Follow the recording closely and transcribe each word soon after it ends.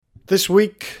This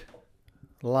week,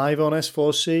 live on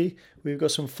S4C, we've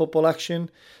got some football action.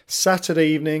 Saturday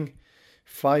evening,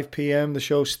 5 p.m, the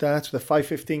show starts with a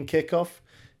 5:15 kickoff.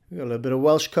 We've got a little bit of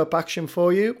Welsh Cup action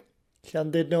for you.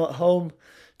 Llandudno at home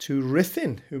to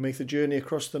Ruthin, who make the journey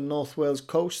across the North Wales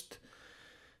coast,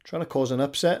 trying to cause an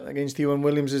upset against Owain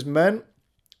Williams' men.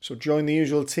 So join the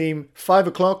usual team, 5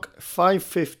 o'clock,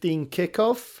 5:15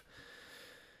 kickoff.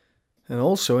 And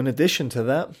also, in addition to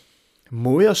that,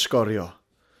 mwy o sgorio,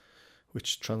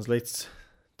 which translates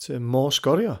to more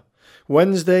sgorio.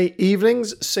 Wednesday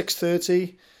evenings,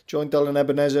 6:30. Join Dylan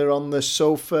Ebenezer on the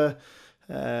sofa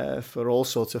for all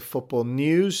sorts of football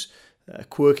news,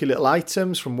 quirky little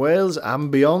items from Wales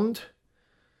and beyond.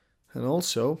 And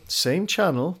also, same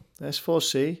channel,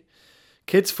 S4C,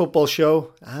 kids football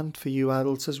show, and for you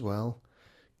adults as well,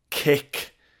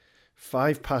 Kick,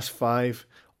 5:05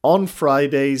 on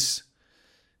Fridays.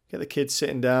 Get the kids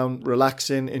sitting down,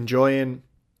 relaxing, enjoying,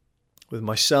 with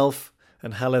myself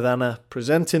and Helidana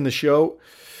presenting the show,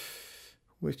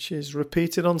 which is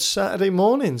repeated on Saturday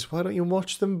mornings. Why don't you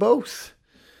watch them both?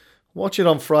 Watch it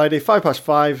on Friday,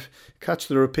 5:05. Catch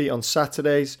the repeat on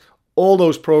Saturdays. All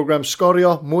those programmes,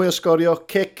 Sgorio, mwy o sgorio,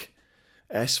 Kick,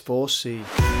 S4C.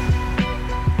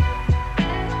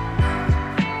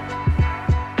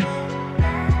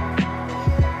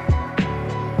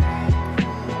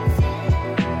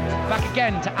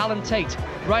 Again to Alan Tate,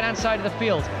 right hand side of the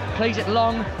field, plays it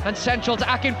long and central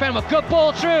to Akin Fenwick, good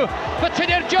ball through, but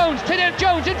Tudur Jones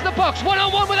into the box,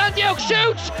 1-on-1 with Andy Oak,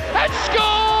 shoots and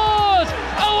scores!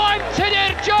 Owain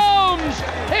Tudur Jones,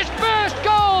 his first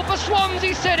goal for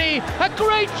Swansea City, a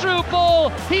great through ball,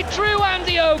 he drew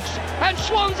Andy Oakes and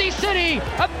Swansea City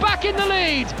are back in the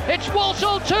lead. It's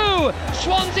Walsall 2,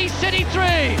 Swansea City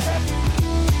 3.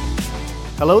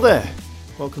 Hello there.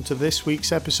 Welcome to this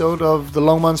week's episode of the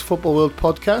Longman's Football World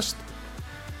podcast,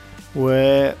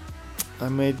 where I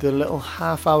made the little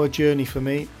half-hour journey for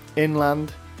me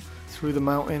inland through the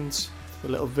mountains, the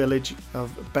little village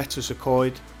of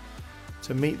Betws-y-Coed,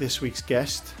 to meet this week's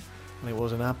guest. And it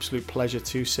was an absolute pleasure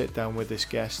to sit down with this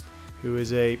guest, who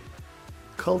is a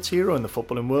cult hero in the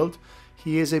footballing world.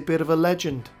 He is a bit of a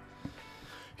legend.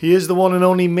 He is the one and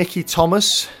only Mickey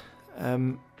Thomas.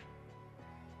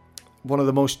 One of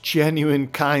the most genuine,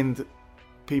 kind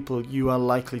people you are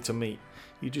likely to meet.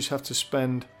 You just have to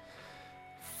spend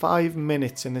 5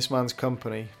 minutes in this man's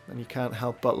company and you can't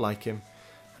help but like him.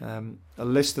 A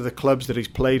list of the clubs that he's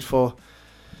played for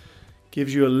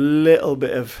gives you a little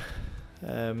bit of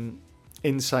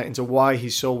insight into why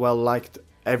he's so well liked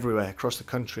everywhere across the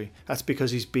country. That's because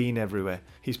he's been everywhere.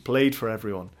 He's played for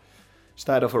everyone.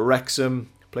 Started off at Wrexham,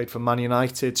 played for Man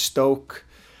United, Stoke,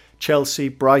 Chelsea,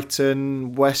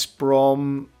 Brighton, West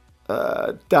Brom,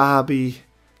 Derby,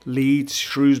 Leeds,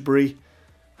 Shrewsbury.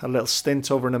 Had a little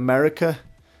stint over in America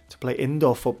to play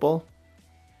indoor football.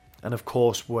 And of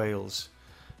course, Wales.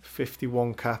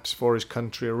 51 caps for his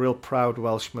country. A real proud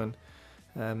Welshman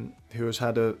who has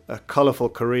had a colourful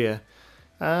career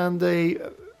and a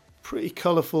pretty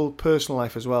colourful personal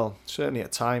life as well. Certainly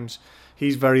at times.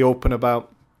 He's very open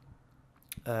about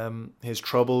his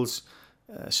troubles.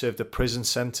 Served a prison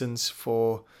sentence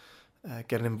for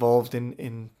getting involved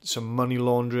in some money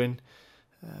laundering,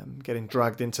 getting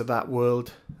dragged into that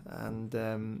world, and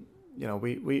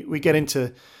we get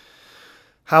into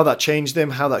how that changed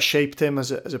him, how that shaped him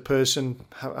as a person,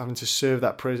 having to serve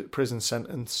that prison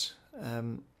sentence.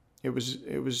 It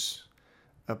was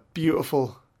a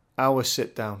beautiful hour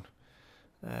sit down,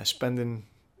 spending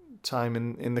time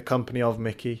in the company of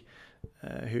Mickey,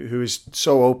 who is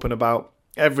so open about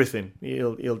everything.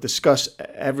 He'll discuss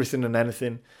everything and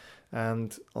anything,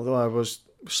 and although I was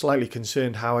slightly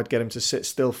concerned how I'd get him to sit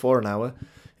still for an hour,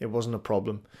 it wasn't a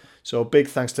problem. So big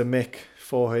thanks to Mick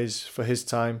for his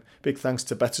time. Big thanks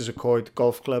to Betws-y-Coed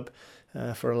Golf Club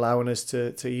for allowing us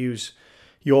to use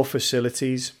your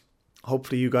facilities.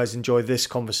 Hopefully you guys enjoy this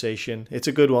conversation. It's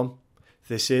a good one.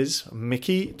 This is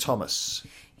Mickey Thomas.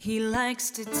 He likes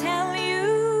to tell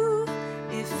you,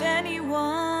 if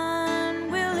anyone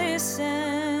will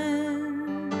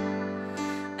listen,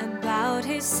 about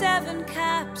his 7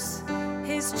 caps,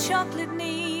 his chocolate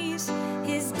knees,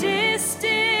 his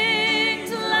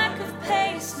distinct lack of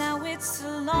pace. Now it's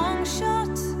a long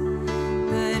shot,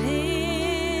 but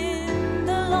in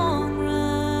the long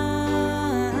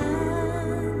run,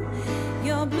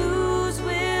 your blues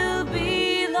will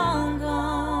be long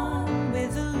gone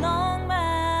with the long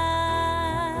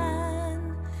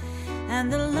man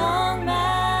and the long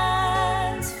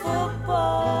man's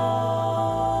football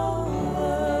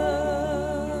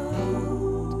world.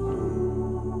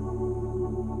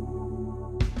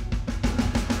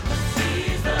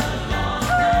 He's the long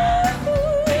man.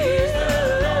 He's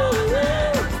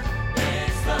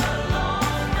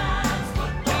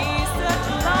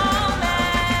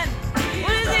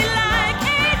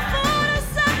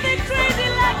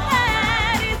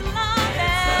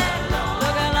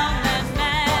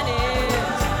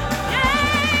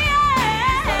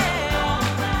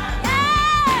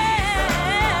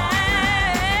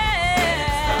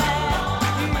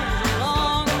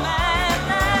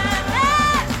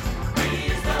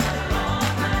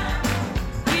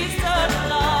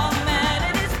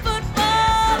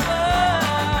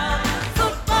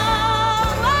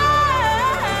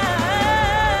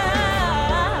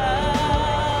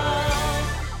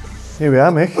Here we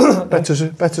are, Mick.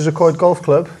 Better's Accord Golf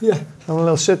Club. Yeah. Having a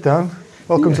little sit down.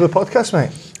 Welcome to the podcast, mate.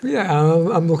 Yeah,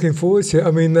 I'm looking forward to it. I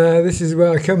mean, this is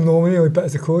where I come normally with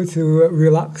Better's Accord to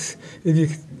relax. If you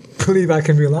believe I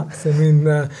can relax. I mean,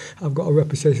 I've got a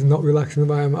reputation of not relaxing.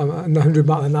 I'm 100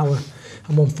 miles an hour.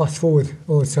 I'm on fast forward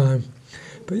all the time.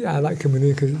 But yeah, I like coming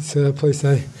here because it's a place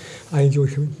I enjoy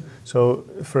coming. So,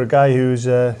 for a guy who's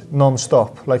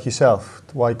non-stop like yourself,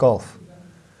 why golf?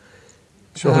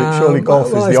 Surely golf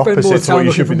is the opposite to what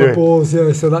you should be doing. Balls,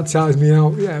 yeah, so that tires me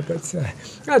out. Yeah, but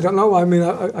I don't know. I mean,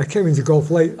 I came into golf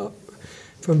late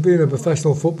from being a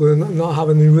professional footballer and not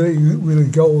having any really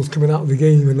goals coming out of the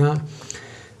game and that.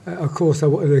 Of course, I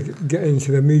wanted to get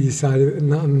into the media side of it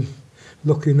and that, and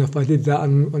lucky enough I did that.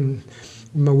 And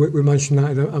my work with Manchester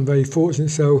United, I'm very fortunate.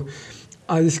 So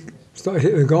I just started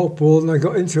hitting a golf ball and I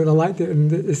got into it and I liked it. And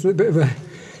it's a bit of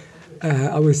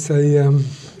I would say,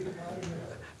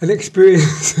 an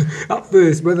experience at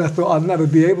first, but I thought I'd never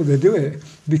be able to do it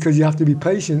because you have to be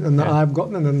patient, and that I've got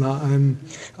none of that.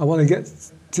 I want to get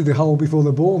to the hole before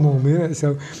the ball normally, innit?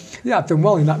 So yeah, I've done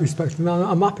well in that respect, and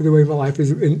I'm happy the way my life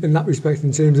is in that respect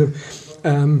in terms of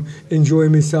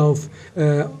enjoying myself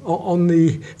on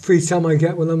the free time I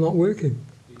get when I'm not working.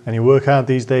 And you work hard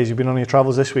these days. You've been on your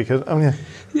travels this week, haven't you?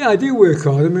 Yeah, I do work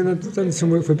hard. I mean, I've done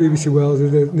some work for BBC Wales, I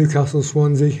did Newcastle,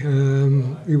 Swansea.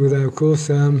 You were there, of course.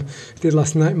 Did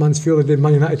last night Mansfield. I did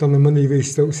Man United on the Monday v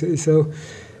Stoke City. So,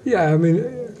 yeah, I mean,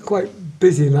 quite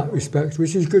busy in that respect,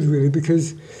 which is good really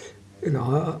because, you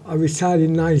know, I retired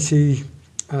in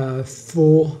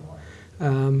 '94.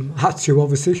 Had to,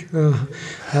 obviously.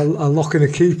 A lock and a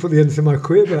key at the end of my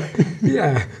career, but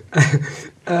yeah.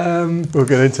 We'll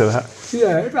get into that.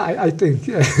 Yeah, I think,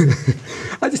 yeah.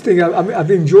 I just think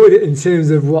I've enjoyed it in terms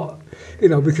of what, you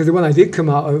know, because when I did come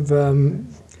out of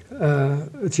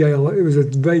jail, it was a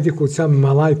very difficult time in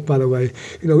my life, by the way.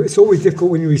 You know, it's always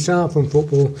difficult when you retire from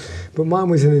football, but mine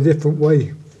was in a different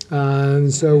way. And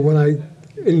so when I,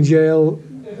 in jail,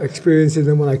 experienced it,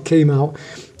 and when I came out,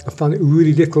 I found it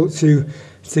really difficult to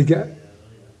get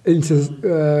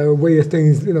into way of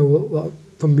things, you know,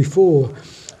 from before.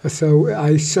 So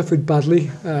I suffered badly,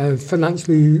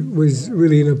 financially was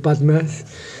really in a bad mess,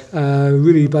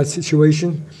 really bad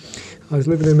situation. I was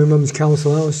living in my mum's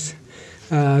council house.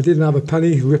 I didn't have a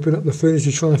penny, ripping up the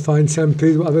furniture, trying to find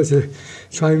 10p, whatever, to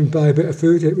try and buy a bit of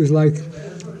food. It was like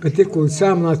a difficult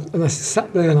time, and I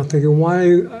sat there and I'm thinking,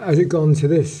 why has it gone to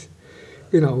this?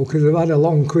 You know, because I've had a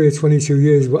long career, 22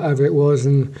 years, whatever it was,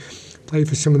 and played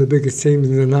for some of the biggest teams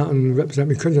and that, and represent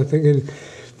my country. I'm thinking,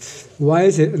 why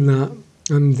is it and that?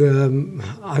 And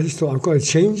I just thought, I've got to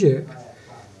change it.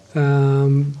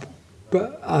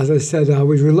 But as I said, I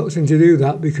was reluctant to do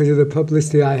that because of the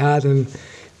publicity I had. And,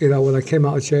 you know, when I came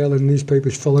out of jail and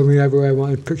newspapers followed me everywhere,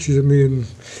 wanted pictures of me. And,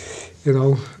 you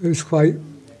know, it was quite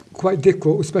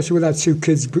difficult, especially with our two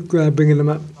kids, bringing them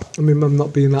up. I mean, mum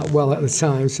not being that well at the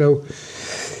time. So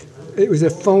it was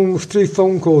 3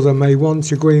 phone calls I made, one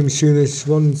to Graham Souness,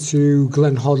 one to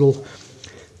Glenn Hoddle,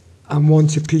 and one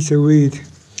to Peter Reid.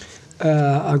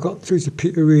 I got through to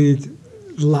Peter Reid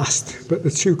last, but the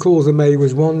 2 calls I made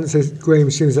was one to Graham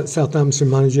Souness, that Southampton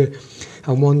manager,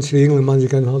 and one to the England manager,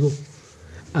 Glenn Hoddle.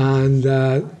 And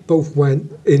both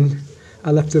went in.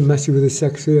 I left a message with the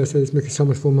secretary. I said, it's Mickey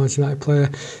Thomas, former Manchester United player.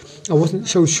 I wasn't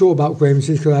so sure about Graham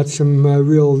Souness because I had some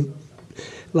real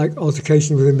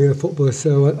altercations with him being a footballer,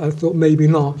 so I thought maybe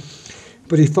not.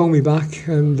 But he phoned me back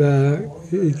and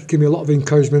he gave me a lot of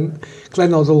encouragement. Glenn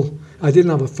Hoddle, I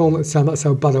didn't have a phone at the time, that's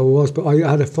how bad I was, but I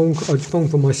had a phone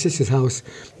from my sister's house,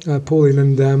 Pauline,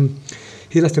 and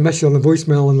he left a message on the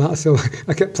voicemail and that, so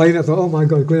I kept playing it. I thought, oh my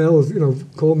God, Glenn Hoddle, you know,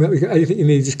 call me up, anything you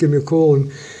need, just give me a call.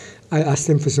 And I asked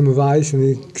him for some advice, and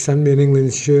he sent me an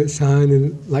England shirt signed,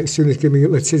 and like soon as gave me a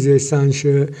Letizia signed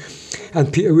shirt.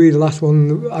 And Peter Reid, the last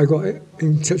one, I got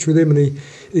in touch with him, and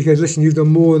he goes, listen, you've done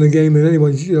more in the game than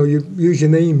anyone. You know, you use your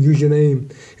name.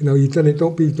 You know, you've done it.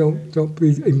 Don't be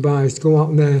embarrassed. Go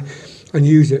out there and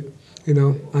use it. You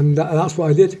know, and that's what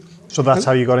I did. So that's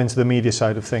how you got into the media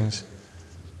side of things.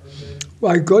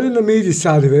 Well, I got in the media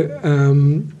side of it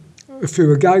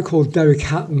through a guy called Derek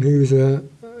Hatton, who's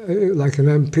like an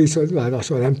MP,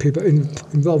 not an MP, but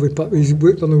involved with. But he's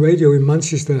worked on the radio in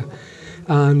Manchester.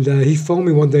 And he phoned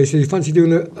me one day, said, you fancy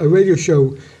doing a radio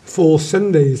show for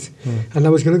Sundays? And I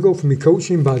was going to go for my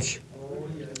coaching badge.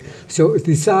 So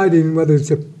deciding whether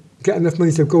to get enough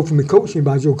money to go for my coaching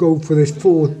badge or go for this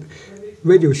 4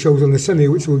 radio shows on the Sunday,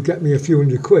 which would get me a few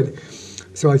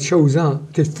 £100. So I chose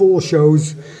that, did 4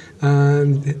 shows,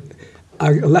 and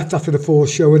I left after the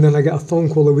 4th show, and then I get a phone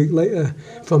call a week later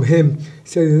from him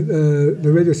saying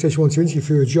the radio station wants to interview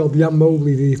for a job. Jan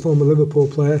Mobley, the former Liverpool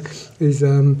player, is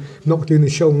not doing the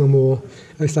show no more.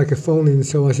 It's like a phone-in.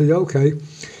 So I said, okay.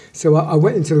 So I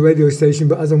went into the radio station,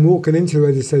 but as I'm walking into the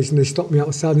radio station, they stopped me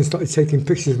outside and started taking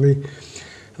pictures of me.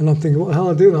 And I'm thinking, what the hell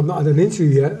am I doing? I've not had an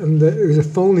interview yet. And it was a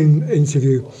phone-in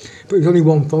interview. But it was only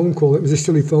one phone call. It was a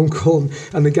silly phone call.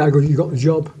 And the guy goes, you got the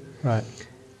job. Right.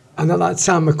 And at that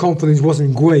time, my confidence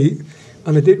wasn't great,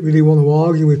 and I didn't really want to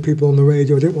argue with people on the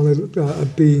radio. I didn't want to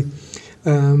be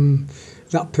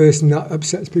that person that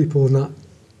upsets people and that.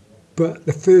 But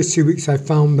the first 2 weeks, I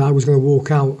found I was going to walk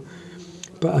out,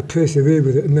 but I persevered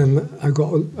with it, and then I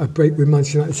got a break with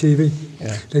Manchester United TV.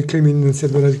 Yeah. They came in and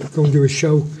said, well, I'd go and do a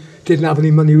show. Didn't have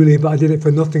any money really, but I did it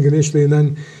for nothing initially, and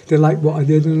then they liked what I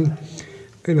did, and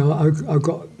I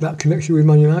got that connection with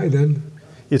Man United then.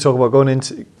 You talk about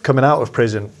coming out of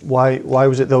prison. Why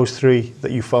was it those three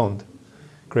that you phoned?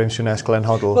 Graham Souness, Glenn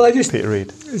Hoddle, Peter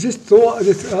Reid. I just thought,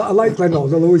 I like Glenn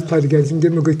Hoddle. I always played against him,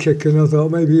 give him a good kick, and I thought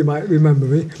maybe he might remember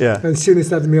me. Yeah. And Souness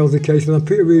said to me, was the case, and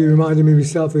Peter Reid reminded me of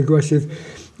himself, aggressive,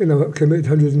 committed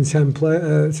 10%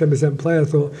 player. I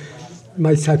thought,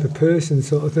 my type of person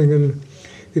sort of thing. And,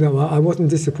 I wasn't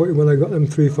disappointed when I got them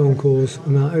 3 phone calls.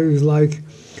 And it was like,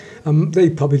 they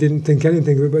probably didn't think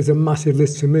anything of it, but it's a massive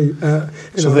list to me.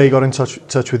 So they got in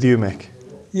touch with you, Mick?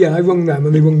 Yeah, I rung them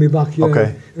and they rung me back. Yeah,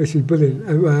 okay. Which is brilliant.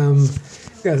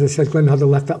 As I said, Glenn had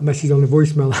left that message on the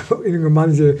voicemail. The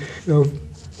manager,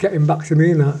 getting back to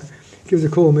me and that. Give us a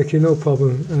call, Mickey, no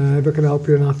problem. If I can help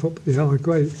you, and I thought, yeah,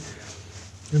 great.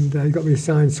 And he got me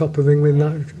signed top of England,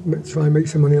 try and make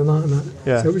some money on that and that.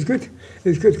 Yeah. So it was good. It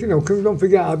was good. Cause don't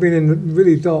forget, I've been in a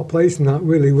really dark place and that,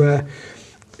 really, where.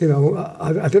 I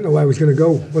didn't know where I was going to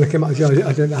go when I came out of jail.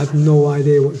 I had no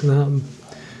idea what was going to happen.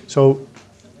 So,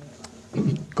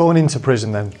 going into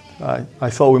prison then,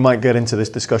 I thought we might get into this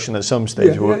discussion at some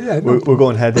stage. We're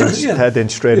going head in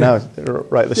straight now,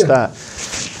 right at the start.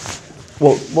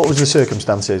 What was the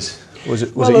circumstances? Was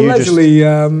it allegedly,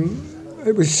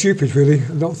 it was stupid, really.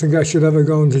 I don't think I should ever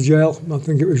go into jail. I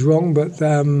think it was wrong, but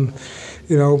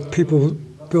people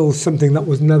build something that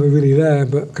was never really there,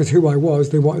 but because who I was,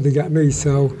 they wanted to get me,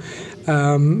 so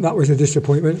that was a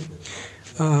disappointment.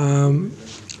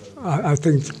 I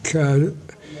think 2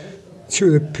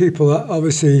 of the people that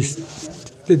obviously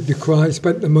did the crime,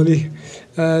 spent the money,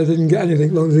 didn't get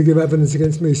anything as long as they give evidence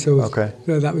against me, so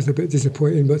that was a bit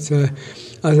disappointing. But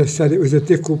as I said, it was a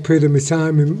difficult period of my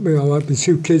time. I had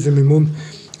 2 kids and my mum,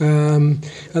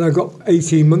 and I got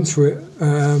 18 months for it.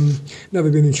 Never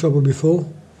been in trouble before.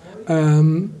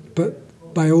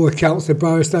 But by all accounts, the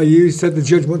barrister I used said the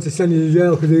judge wants to send you to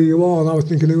jail because who you are, and I was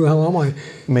thinking, who the hell am I?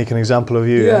 Make an example of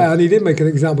you. Yeah, and he did make an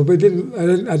example, but I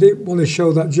didn't want to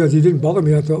show that judge. He didn't bother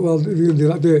me. I thought, well, if you can do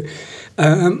that, do it.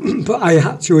 But I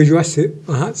had to address it.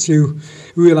 I had to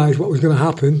realise what was going to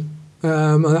happen.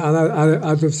 And I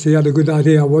obviously had a good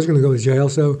idea I was going to go to jail,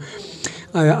 so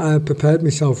I prepared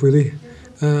myself, really.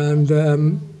 And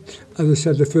as I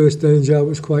said, the first day in jail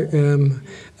was quite an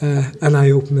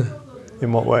eye-opener.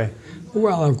 In what way?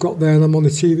 Well, I've got there and I'm on the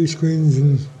TV screens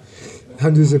and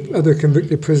hundreds of other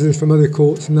convicted prisoners from other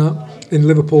courts and that in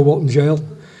Liverpool Walton Jail,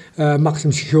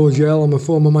 maximum secure jail. I'm a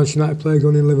former Manchester United player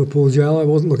going in Liverpool jail. I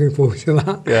wasn't looking forward to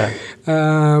that. Yeah.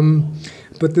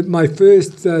 But my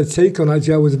first take on that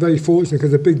jail was very fortunate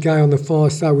because the big guy on the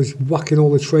far side was whacking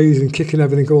all the trays and kicking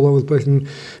everything all over the place, and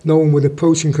no one would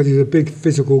approach him because he's a big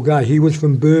physical guy. He was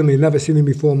from Burnley, never seen him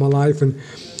before in my life, and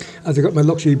as I got my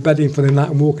luxury bedding for the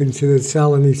night and walking to the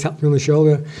cell, and he tapped me on the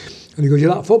shoulder and he goes,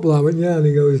 "You're that footballer?" I went, "Yeah." And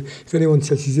he goes, "If anyone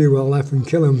touches you, well, I'll effing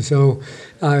kill him." So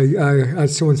I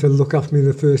had someone to look after me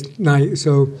the first night,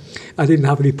 so I didn't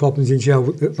have any problems in jail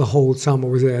the whole time I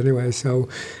was there anyway. So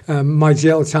my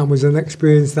jail time was an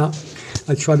experience that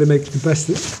I tried to make the best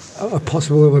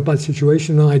possible of a bad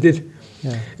situation, and I did.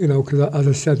 Yeah. Because as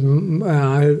I said,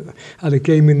 I had a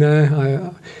game in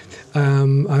there.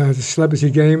 I had a celebrity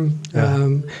game,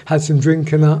 had some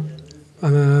drink and that,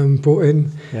 brought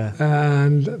in,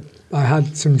 and I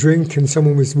had some drink, and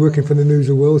someone was working for the News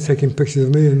of the World taking pictures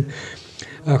of me, and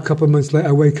a couple of months later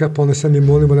I wake up on a Sunday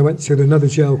morning when I went to another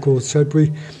jail called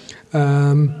Sudbury,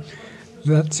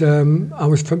 that I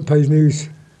was front page news.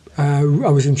 I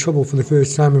was in trouble for the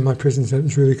first time in my prison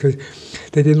sentence, really, because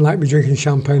they didn't like me drinking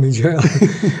champagne in jail.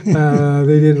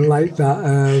 They didn't like that.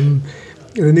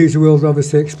 The News of the World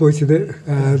obviously exploited it.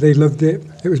 They loved it.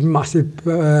 It was a massive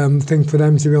thing for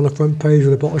them to be on the front page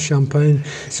with a bottle of champagne.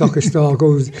 Soccer star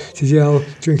goes to jail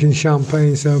drinking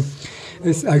champagne. So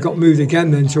I got moved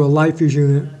again then to a life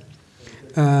unit,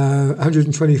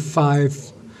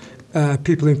 125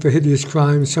 people in for hideous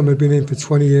crimes. Some have been in for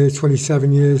 20 years,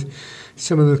 27 years.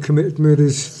 Some of them have committed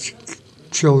murders,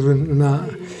 children and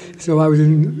that. So I was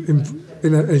in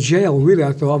a jail, really.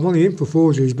 I thought, I'm only in for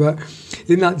forgeries, but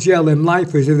in that jail, them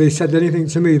lifers, if they said anything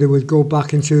to me, they would go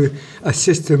back into a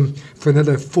system for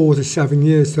another 4 to 7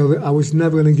 years. So that I was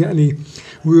never going to get any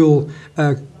real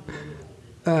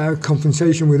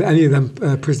compensation with any of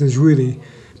them prisoners, really.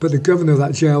 But the governor of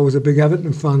that jail was a big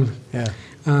Everton fan. Yeah.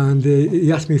 And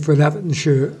he asked me for an Everton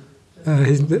shirt.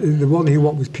 The one he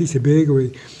wanted was Peter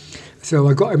Bakery. So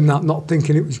I got him that, not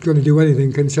thinking it was going to do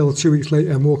anything, until 2 weeks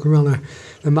later I'm walking around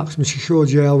the maximum secure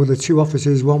jail with the two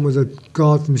officers. One was a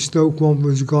guard from Stoke, one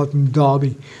was a guard from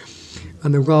Derby.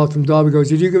 And the guard from Derby goes,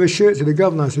 "Did you give a shirt to the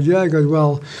governor?" I said, "Yeah." He goes,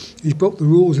 "Well, he's broke the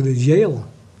rules of the jail."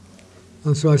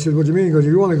 And so I said, "What do you mean?" He goes,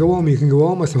 "If you want to go home, you can go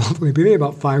home." I said, "I've only been here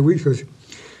about 5 weeks." He goes,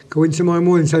 "Go in tomorrow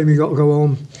morning and tell him you got to go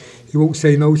home. He won't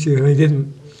say no to you." And he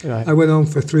didn't. Right. I went home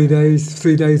for 3 days,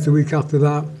 3 days the week after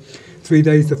that, 3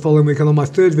 days the following week. And on my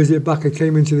third visit back, I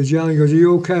came into the jail and he goes, "Are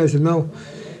you okay?" I said, "No."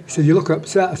 He said, "You look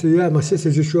upset." I said, "Yeah, my sister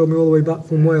just drove me all the way back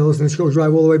from Wales and she's got to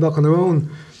drive all the way back on her own."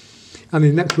 And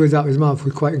the next words out of his mouth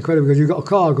were quite incredible. He goes, "You got a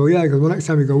car?" I go, "Yeah." He goes, "Well, next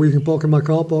time you go, we can park in my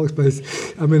car park space."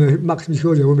 I'm in a maximum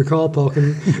security with my car park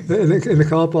in the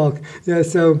car park. Yeah,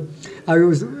 so I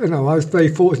was very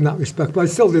fortunate in that respect, but I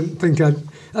still didn't think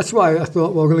that's why I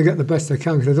thought, well, I'm going to get the best I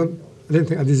can, because I didn't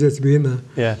think I deserved to be in there.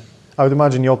 Yeah. I would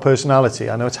imagine your personality,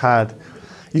 I know it's hard,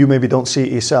 you maybe don't see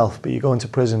it yourself, but you go into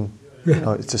prison,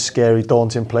 Yeah. it's a scary,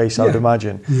 daunting place, I would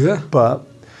imagine. Yeah. But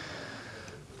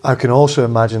I can also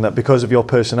imagine that because of your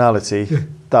personality,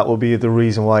 that will be the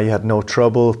reason why you had no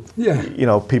trouble. Yeah.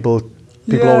 People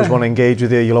always want to engage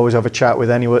with you. You'll always have a chat with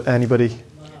anybody.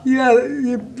 Yeah,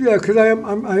 because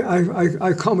I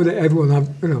accommodate everyone.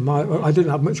 I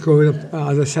didn't have much growing up.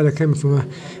 As I said, I came from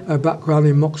a background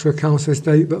in Moxford Council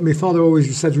Estate, but my father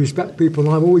always said respect people,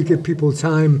 and I've always give people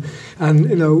time, and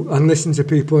and listen to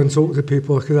people and talk to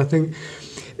people, because I think,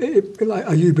 like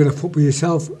you've been a footballer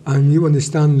yourself, and you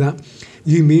understand that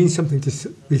you mean something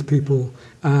to these people,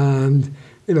 and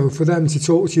for them to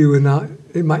talk to you, and that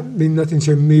it might mean nothing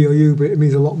to me or you, but it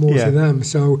means a lot more to them.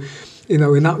 So, in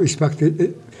that respect,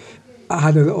 I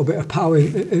had a little bit of power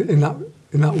in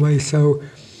that way. So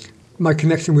my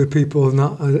connection with people and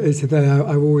that is today,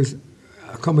 I always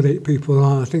accommodate people,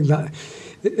 and I think that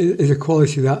is a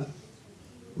quality that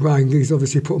Ryan Giggs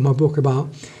obviously put in my book about,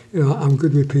 I'm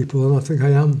good with people, and I think I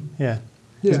am. Yeah.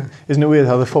 Yeah. Isn't it weird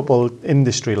how the football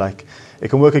industry, it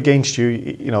can work against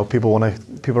you, people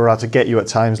are out to get you at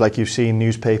times, like you've seen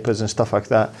newspapers and stuff like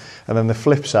that. And then the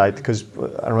flip side, because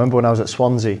I remember when I was at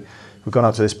Swansea, we'd gone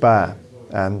out to this bar,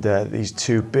 and these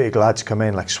two big lads come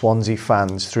in, like Swansea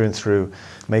fans through and through,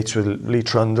 mates with Lee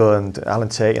Trundle and Alan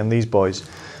Tate and these boys.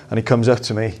 And he comes up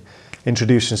to me,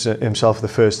 introduces himself for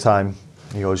the first time.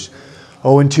 And he goes,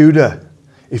 "Owain Tudor,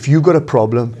 if you got a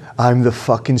problem, I'm the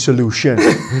fucking solution."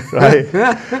 Right?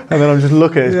 And then I'm just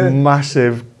looking at this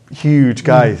massive, huge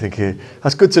guy thinking,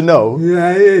 that's good to know.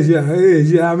 Yeah, it is.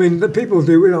 Yeah, I mean, the people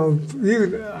do,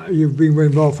 you've been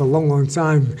involved for a long, long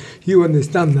time. You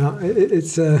understand that.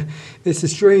 It's a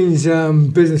strange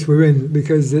business we're in,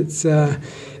 because it's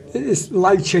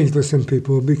life change for some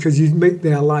people, because you make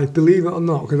their life, believe it or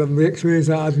not, because of the experience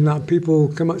I had, and that people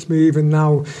come up to me even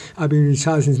now. I've been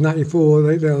retired since '94.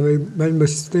 They remember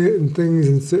certain things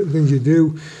and certain things you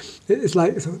do. It's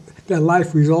like their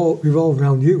life revolves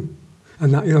around you.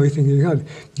 And that, you're thinking, God,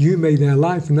 you made their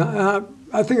life. And that,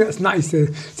 I think that's nice to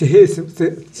hear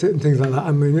certain things like that.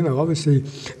 I mean, obviously,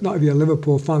 not if you're a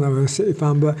Liverpool fan or a City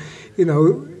fan, but,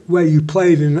 where you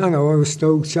played, and I was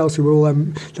Stoke, Chelsea, all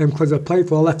them clubs I played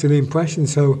for, I left an impression.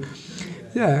 So,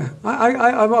 yeah,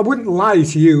 I wouldn't lie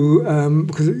to you,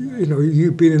 because,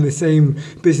 you've been in the same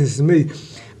business as me.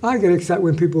 I get excited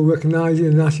when people recognise you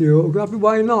and ask you your autograph.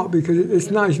 Why not? Because it's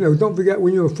nice, don't forget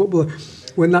when you're a footballer,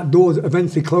 when that door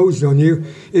eventually closes on you,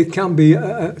 it can be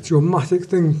a dramatic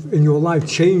thing in your life,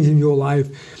 changing your life.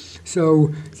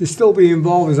 So to still be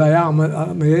involved as I am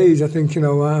at my age, I think,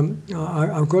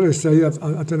 I've got to say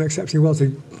I've done exceptionally well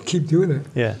to keep doing it.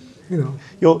 Yeah.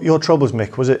 Your troubles,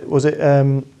 Mick, was it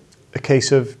a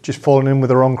case of just falling in with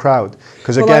the wrong crowd?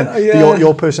 Because again,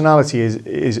 your personality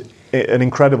is an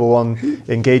incredible one,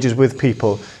 engages with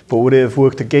people, but would it have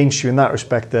worked against you in that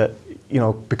respect, that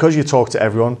because you talk to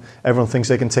everyone thinks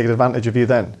they can take advantage of you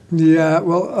then? Yeah,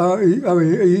 well, I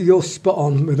mean, you're spot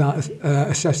on with that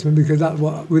assessment, because that's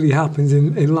what really happens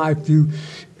in life.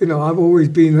 I've always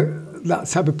been that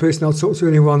type of person. I'll talk to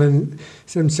anyone, and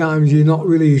sometimes you're not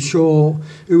really sure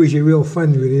who is your real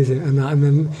friend, really, is it? And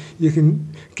then you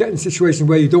can get in a situation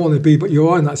where you don't want to be, but you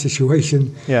are in that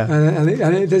situation. Yeah. And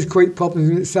it does create problems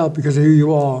in itself because of who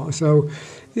you are. So,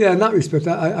 yeah, in that respect,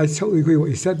 I totally agree with what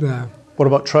you said there. What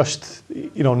about trust?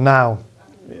 Now,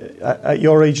 at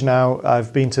your age now,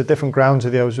 I've been to different grounds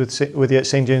with you. I was with you at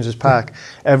St James's Park.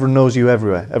 Everyone knows you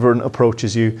everywhere. Everyone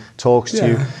approaches you, talks to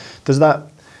you. Does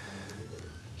that,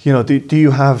 do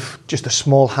you have just a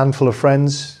small handful of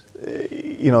friends,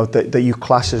 that you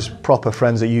class as proper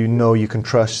friends that you can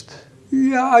trust?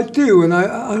 Yeah, I do, and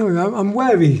I'm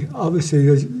wary. Obviously,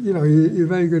 you're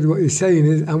very good at what you're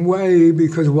saying. I'm wary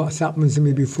because of what's happened to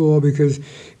me before. Because,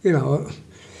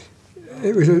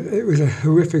 it was a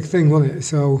horrific thing, wasn't it?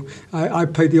 So I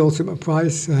paid the ultimate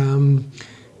price.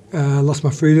 Lost my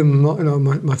freedom,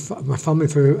 my family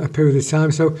for a period of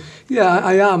time. So yeah,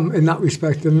 I am in that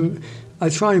respect, and I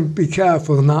try and be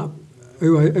careful in that.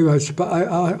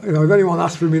 But if anyone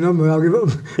asks for my number, I'll give it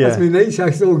them. Yeah. That's my nature. I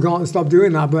still can't stop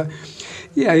doing that. But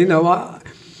yeah,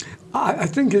 I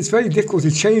think it's very difficult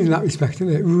to change in that respect, isn't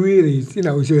it? Really,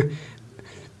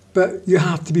 but you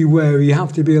have to be wary. You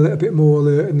have to be a little bit more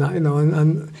alert in that,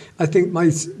 And I think my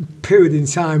period in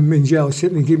time in jail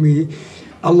certainly gave me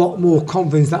a lot more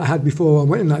confidence than I had before I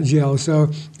went in that jail. So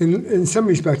in some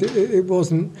respect, it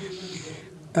wasn't,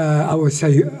 I would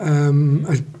say,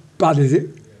 as bad as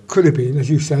it could have been, as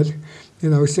you said.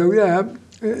 So yeah,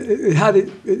 it had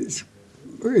it's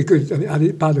very good, and it had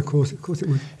it bad, of course. Of course it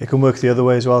would. It can work the other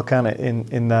way as well, can it?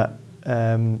 In that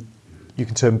you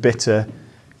can turn bitter.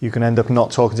 You can end up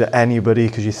not talking to anybody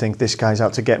because you think this guy's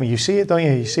out to get me. You see it, don't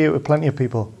you? You see it with plenty of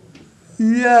people.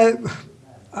 Yeah,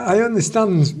 I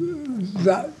understand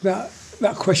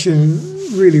that question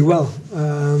really well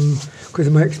because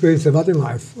of my experience I've had in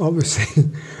life,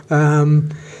 obviously.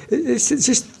 It's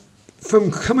just from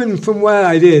coming from where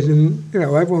I did, and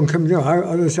everyone comes.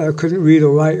 I couldn't read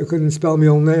or write. I couldn't spell my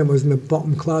own name. I was in the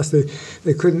bottom class.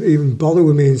 They couldn't even bother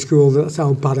with me in school. That's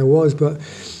how bad I was. But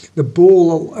the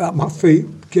ball at my feet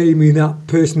gave me that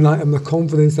personality and the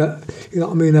confidence that,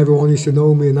 everyone used to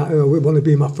know me and that, would want to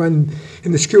be my friend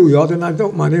in the schoolyard, and I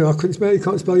don't mind, you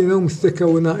can't spell your name,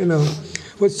 thicko and that,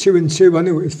 what's 2 and 2? I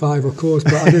knew it was 5, of course,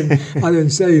 but I didn't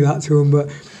say that to him, but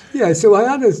yeah, so I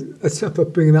had a tough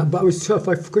upbringing, but I was tough,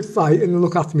 I could fight and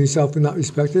look after myself in that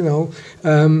respect, I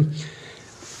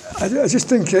just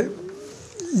think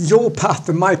your path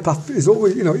and my path is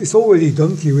always, it's already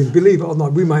done for you. And believe it or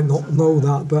not, we might not know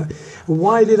that, but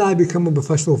why did I become a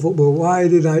professional footballer?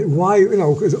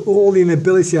 Because all the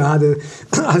inability I had as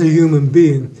a human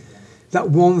being, that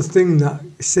one thing that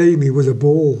saved me was a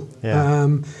ball. Yeah.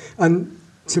 And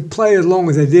to play as long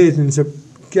as I did and to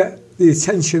get the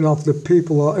attention of the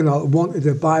people that wanted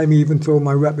to buy me, even though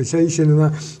my reputation,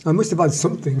 and I must have had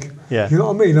something. Yeah. You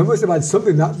know what I mean? I must have had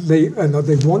something that they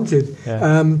wanted.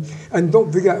 Yeah. And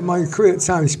don't forget, my career at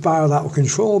times spiraled out of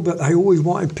control. But I always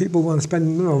wanted people to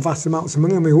spend vast amounts of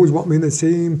money on me. Always want me in the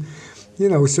team.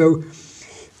 So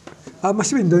I must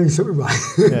have been doing something right.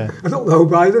 Yeah. I don't know,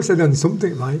 but I must have done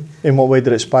something right. In what way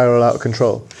did it spiral out of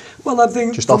control? Well, I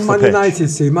think just from off the Man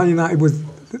United, Man United was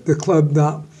the club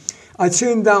that. I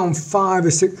turned down 5 or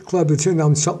 6 clubs. I turned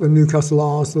down Tottenham, Newcastle,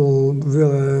 Arsenal,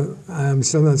 Villa.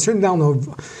 So I turned down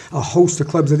a host of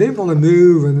clubs. I didn't want to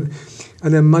move, and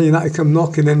then Man United come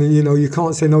knocking, and you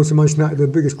can't say no to Manchester United, the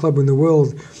biggest club in the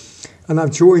world. And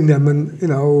I've joined them, and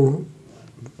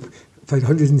played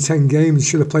 110 games.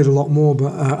 Should have played a lot more,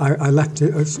 but I left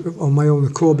it on my own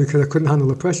accord because I couldn't handle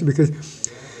the pressure. Because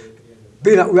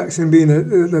being at Wrexham, being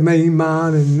the main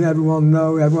man, and everyone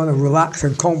relaxed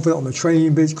and confident on the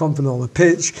training pitch, confident on the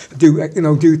pitch, do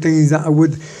things that I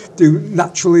would do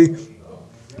naturally.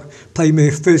 Played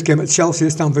my first game at Chelsea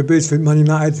at Stamford Bridge for Man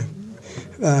United,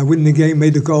 win the game,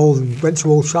 made the goal, and went to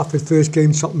Old Trafford, first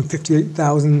game, Tottenham,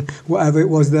 58,000, whatever it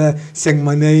was there, sang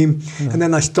my name. And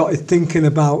then I started thinking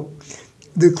about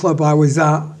the club I was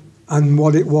at and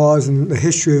what it was and the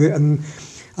history of it, and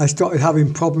I started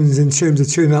having problems in terms of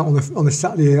turning out on a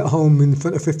Saturday at home in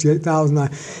front of 58,000. I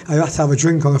had to have a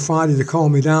drink on a Friday to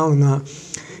calm me down and that,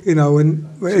 and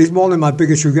it's one of my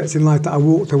biggest regrets in life that I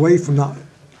walked away from that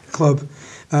club.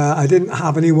 I didn't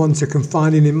have anyone to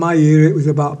confide in my era. It was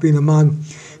about being a man.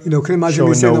 Can you imagine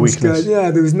me saying I'm scared?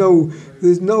 Yeah, there's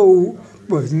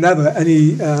never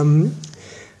any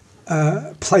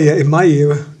player in my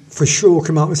era for sure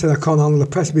come out and said I can't handle the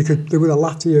pressure, because they would have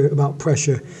laughed at you about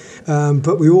pressure.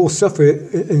 But we all suffer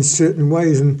it in certain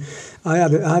ways, and I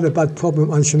had a bad problem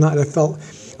at Manchester United. I felt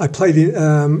I played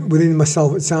within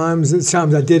myself at times. At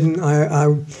times I didn't.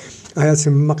 I had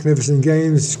some magnificent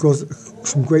games, scored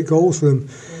some great goals for them.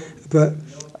 But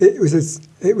it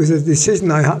was a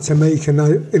decision I had to make, and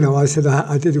I said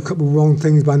I did a couple of wrong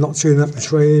things by not turning up to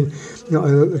train.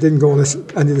 I didn't go on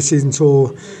the end of the season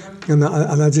tour, and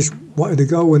I just wanted to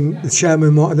go. And the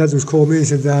chairman, Martin Edwards, called me and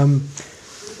said, "I'm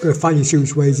going to find you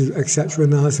huge wages, etc."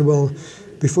 And I said, "Well,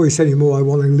 before you say any more, I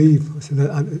want to leave." I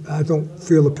said, "I don't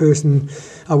feel the person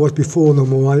I was before no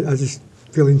more. I just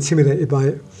feel intimidated by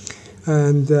it."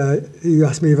 And he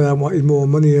asked me if I wanted more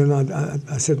money, and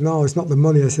I said, "No, it's not the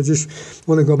money." I said, "Just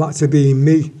want to go back to being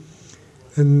me."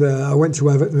 And I went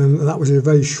to Everton, and that was a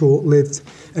very short-lived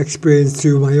experience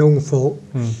through my own fault.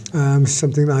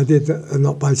 Something that I did,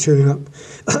 not by turning up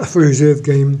for a reserve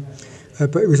game,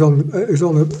 but it was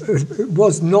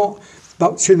not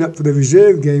about turning up for the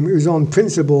reserve game. It was on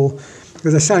principle,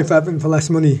 because I signed for Everton for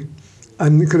less money,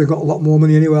 and could have got a lot more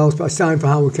money anywhere else. But I signed for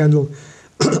Howard Kendall.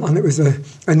 And it was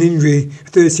an injury,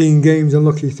 13 games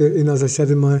unlucky. 13, as I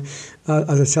said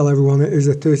as I tell everyone, it was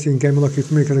a 13 game unlucky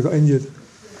for me because I got injured.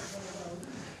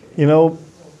 You know,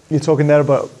 you're talking there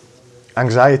about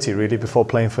anxiety really before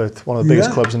playing for one of the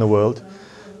biggest clubs in the world,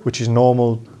 which is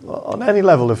normal on any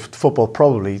level of football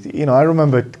probably. You know, I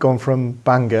remember going from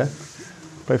Bangor,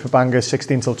 play for Bangor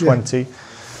 16 till 20,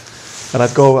 and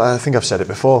I'd go, I think I've said it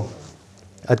before,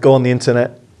 I'd go on the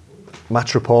internet,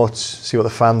 match reports, see what the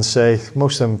fans say.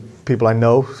 Most of them people I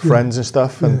know, friends and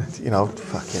stuff, and you know,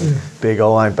 fucking big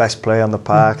Owain, best player on the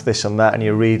park, this and that, and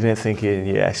you're reading it thinking,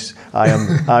 yes,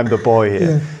 I'm the boy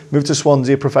here. Moved to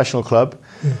Swansea, a professional club,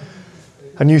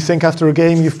 and you think after a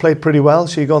game you've played pretty well,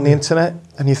 so you go on the internet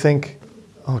and you think,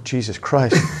 oh Jesus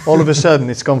Christ, all of a sudden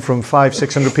it's gone from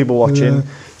 500-600 people watching,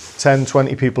 10,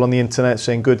 20 people on the internet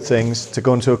saying good things, to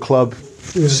going to a club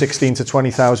 16 to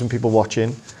 20,000 people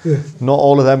watching. Not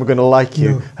all of them are going to like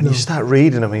you, and you start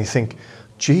reading them and you think,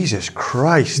 Jesus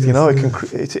Christ, you know,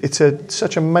 it's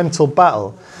such a mental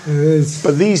battle. It is.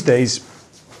 But these days,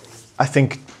 I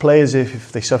think players,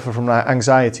 if they suffer from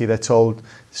anxiety, they're told,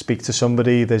 speak to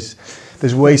somebody. There's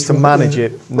ways to manage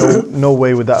it. No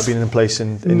way would that have been in place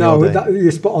in your day.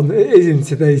 You're spot on. It is in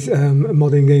today's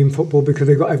modern game football, because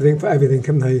they've got everything for everything,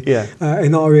 haven't they? Yeah.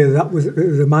 In our era, it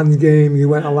was a man's game. You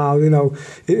weren't allowed,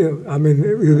 I mean,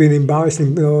 it would have been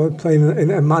embarrassing, playing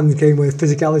in a man's game where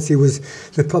physicality was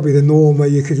probably the norm, where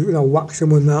you could, whack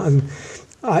someone that. And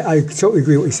I totally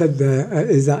agree with what you said there,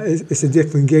 is that it's a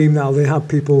different game now. They have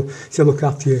people to look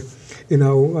after you.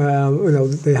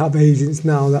 They have agents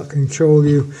now that control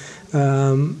you.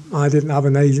 I didn't have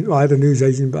an agent. Well, I had a news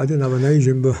agent, but I didn't have an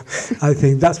agent. But I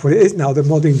think that's what it is now. The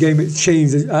modern game, it's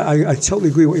changed. I totally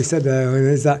agree with what you said there, and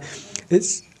is that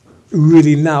it's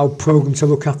really now programmed to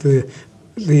look after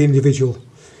the individual.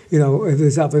 If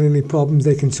there's having any problems,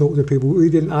 they can talk to people.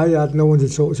 I had no one to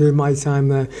talk to in my time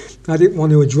there. I didn't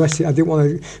want to address it. I didn't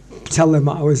want to tell them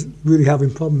that I was really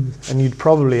having problems. And you'd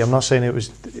probably, I'm not saying it was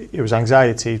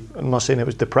anxiety, I'm not saying it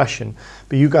was depression,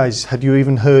 but you guys, had you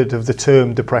even heard of the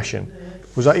term depression?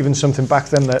 Was that even something back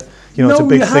then that, it's a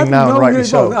big thing now, and rightly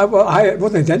so? I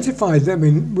wasn't identified. I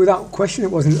mean, without question,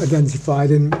 it wasn't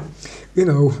identified. And,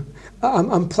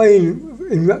 I'm playing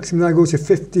in Wrexham, and I go to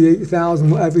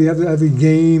 58,000 every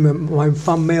game, and my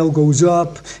fan mail goes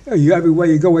up. Everywhere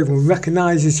you go, everyone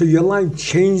recognises, so your life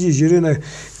changes. You're in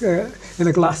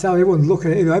a glass house, everyone's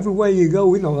looking at it. Everywhere you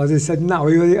go, as I said now,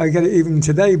 I get it even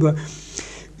today, but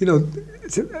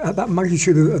that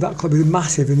magnitude of that club is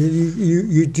massive, and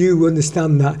you do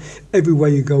understand that everywhere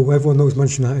you go, everyone knows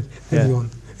Manchester United.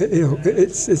 Everyone,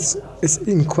 it's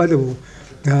incredible.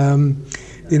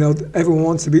 Everyone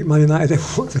wants to beat Man United.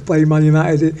 Everyone wants to play Man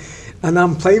United, and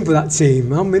I'm playing for that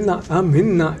team. I'm in that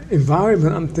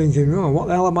environment. I'm thinking, what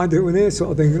the hell am I doing here?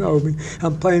 Sort of thing.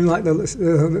 I'm playing like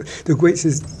the greats,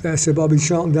 Sir Bobby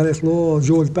Charlton, Dennis Law,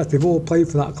 George Best. They've all played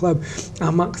for that club.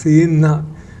 I'm actually in that,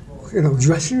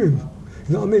 dressing room.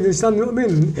 You know what I mean? Understand what I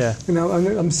mean? Yeah.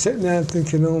 I'm sitting there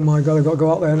thinking, oh my God, I've got to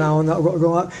go out there now, and I've got to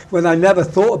go out. When I never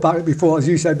thought about it before, as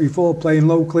you said before, playing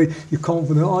locally, you're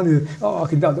confident, aren't you? Oh, I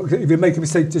can do it. If you make a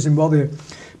mistake, it doesn't bother you.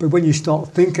 But when you start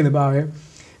thinking about it,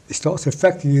 it starts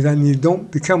affecting you. Then you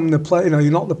don't become the player.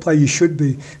 You're not the player you should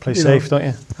be. Play safe, don't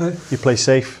you? You play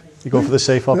safe. You go for the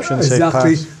safe option,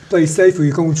 exactly. Safe pass. Play safe, or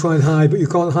you go and try and hide, but you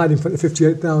can't hide in front of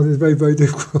 58,000. It's very, very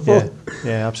difficult.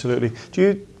 Yeah, absolutely. Do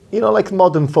you, like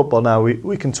modern football now,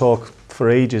 we can talk for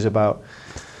ages about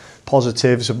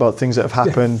positives, about things that have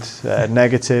happened,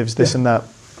 negatives, this and that.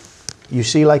 You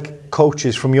see, like,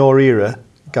 coaches from your era,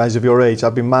 guys of your age,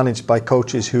 have been managed by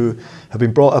coaches who have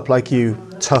been brought up like you,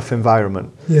 tough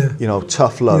environment,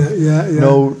 tough love,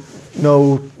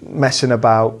 no messing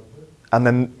about, and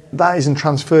then that isn't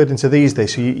transferred into these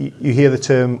days. So you hear the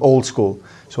term old school,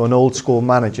 so an old school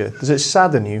manager. Does it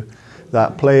sadden you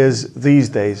that players these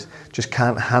days just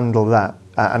can't handle that?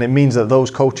 and it means that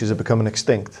those coaches are becoming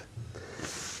extinct.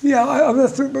 Yeah, I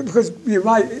think because you're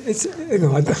right. It's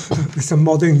it's a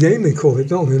modern game they call it,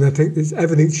 don't they? And I think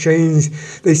everything's changed.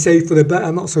 They say for the better.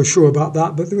 I'm not so sure about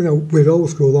that, but we're old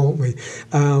school, aren't we?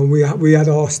 We had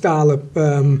our style of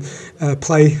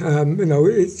play.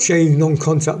 It's changed,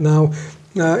 non-contact now.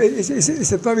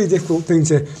 It's a very difficult thing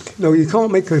to. You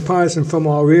can't make a comparison from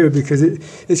our era because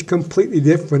it's completely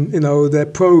different. Their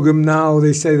program now.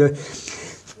 They say that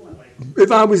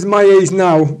if I was my age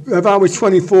now, if I was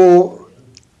 24.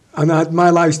 And I had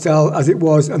my lifestyle as it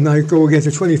was, and I go against a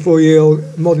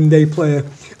 24-year-old modern-day player,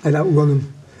 I'd outrun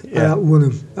them. Yeah. I'd outrun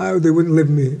them. They wouldn't live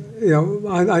me.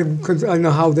 I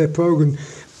know how they're programmed.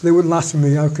 They wouldn't last for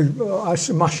me. I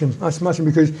smash them.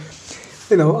 Because,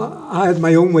 I had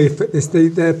my own way of fitness.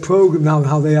 They're programmed now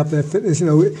how they have their fitness.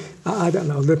 I don't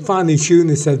know. They're finely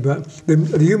tuned, they said, but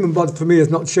the human body for me has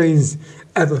not changed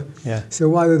ever. Yeah. So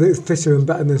why are they fitter and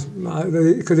better than us?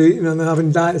 Because they're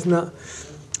having diets and that.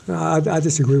 I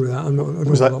disagree with that.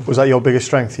 Was that your biggest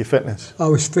strength, your fitness? I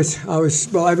was fit.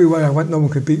 Everywhere I went, no one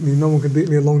could beat me. No one could beat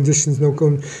me at long distance. No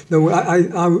gun. No.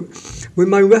 With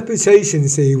my reputation,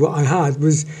 see, what I had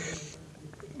was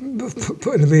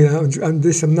putting me out and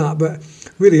this and that. But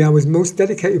really, I was the most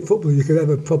dedicated footballer you could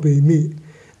ever probably meet.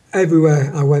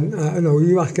 Everywhere I went,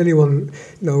 you ask anyone,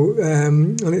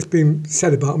 and it's been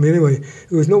said about me anyway.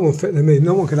 There was no one fitter than me.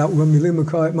 No one could outrun me. Liam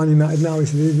McCoy at Man United now, he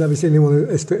said he's never seen anyone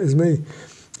as fit as me.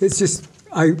 It's just,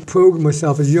 I programmed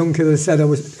myself as a young kid. I said I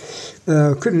was,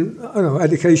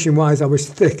 education-wise, I was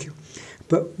thick.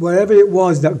 But whatever it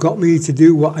was that got me to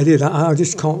do what I did, I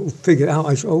just can't figure it out.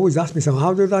 I always ask myself,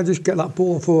 how did I just get that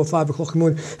ball at 4 or 5 o'clock in the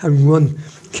morning and run,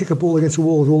 kick a ball against the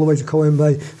walls all the way to Cohen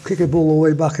Bay, kick a ball all the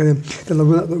way back, and then I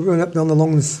run up down the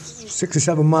long 6 or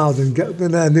 7 miles and get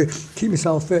in there and keep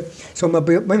myself fit. So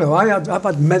I've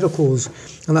had medicals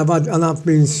and I've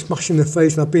been smashed in the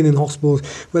face, and I've been in hospitals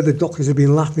where the doctors have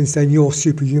been laughing, saying you're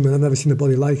superhuman. I've never seen a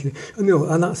body like it.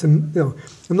 And that's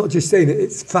I'm not just saying it;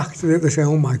 it's fact. They say,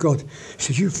 "Oh my God," I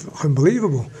said, "You're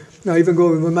unbelievable." Now even go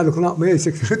with a medical at me,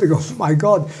 they go, "Oh my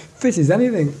God, fit as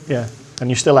anything." Yeah. And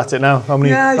you're still at it now. How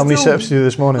many sit-ups do you do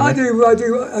this morning? I do. I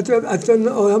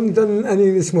haven't done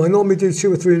any this morning. I normally do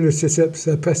 200 or 300 sit-ups,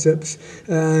 press-ups.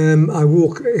 I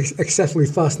walk excessively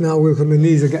fast now because my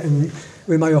knees are getting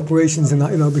with my operations and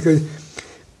that. Because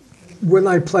when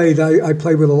I played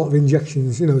with a lot of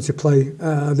injections. To play.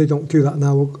 They don't do that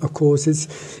now. Of course,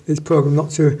 it's programmed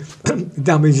not to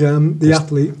damage the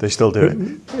athlete. They still do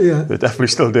it. Yeah. They definitely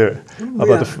still do it.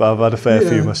 I've had a fair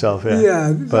few myself. Yeah.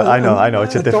 Yeah. But I know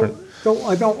it's a different.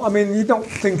 You don't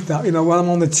think that, when I'm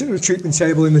on the treatment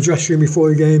table in the dressing room before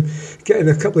the game, getting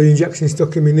a couple of injections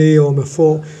stuck in my knee or my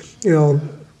foot,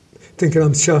 thinking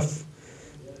I'm tough,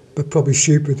 but probably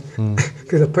stupid.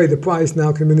 Because I paid the price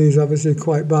now, because my knee's obviously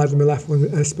quite bad, and my left one,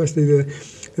 especially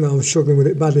I'm struggling with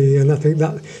it badly, and I think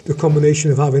that the combination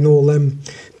of having all them,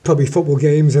 probably football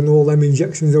games and all them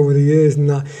injections over the years and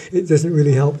that, it doesn't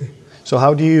really help me. So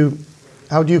how do you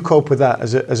cope with that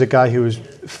as a guy who was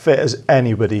fit as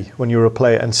anybody when you were a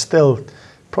player, and still,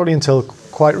 probably until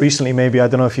quite recently, maybe, I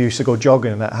don't know if you used to go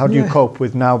jogging and that. How do you cope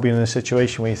with now being in a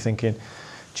situation where you're thinking,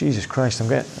 Jesus Christ, I'm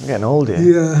getting old here?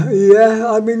 Yeah.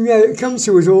 It comes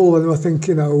to us all, and I think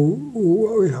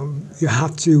you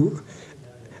have to.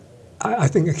 I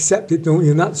think accept it, don't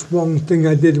you? And that's one thing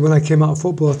I did when I came out of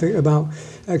football. I think about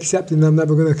accepting I'm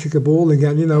never going to kick a ball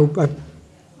again. Any of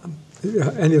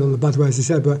them the bad way, as I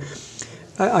said, but.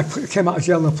 I came out of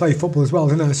jail and I played football as well,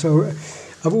 didn't I? So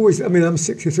I've always, I'm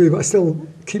 63, but I still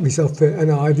keep myself fit.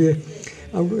 And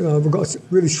I've got a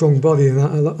really strong body, and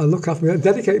I look after me. I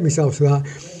dedicate myself to that.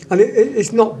 And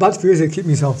it's not bad for you, is it, to keep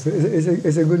myself fit?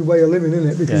 It's a good way of living, isn't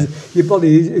it? Because your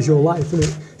body is your life, isn't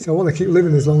it? So I want to keep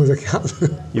living as long as I can.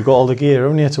 You've got all the gear,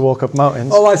 haven't you, to walk up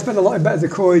mountains? Oh, I spend a lot in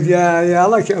Bettercoid, yeah, I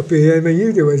like it up here.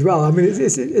 You do as well.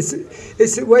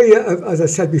 It's a way, as I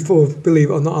said before,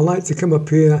 believe it or not, I like to come up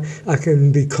here. I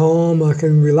can be calm, I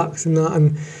can relax and that,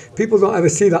 and people don't ever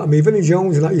see that of me. Vinnie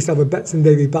Jones and I used to have a bet and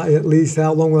Davy Batty at least.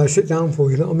 How long will I sit down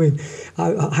for? You know what I mean?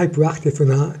 I'm hyperactive and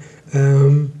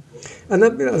that. And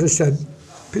then, as I said,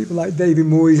 people like David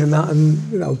Moyes and that,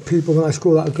 and people when I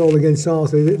scored that goal against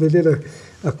Arsenal, they did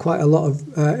quite a lot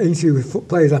of interview with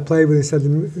players I played with and said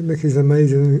Mickey's an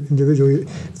amazing individual.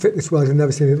 Fitness-wise, I've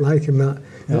never seen it like him. That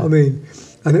you know what I mean?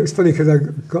 And it was funny because I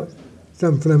got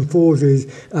some for them forgeries,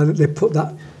 and they put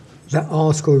that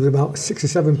article with about 6 or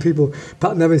 7 people.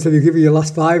 Pat Nevin said, "You give you your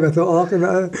last 5." I thought,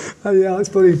 yeah, it's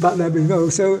funny, Pat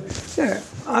Nevin. So yeah,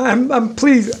 I'm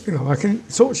pleased. I can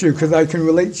talk to you because I can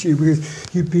relate to you because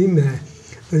you've been there,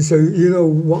 and so you know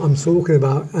what I'm talking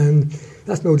about. And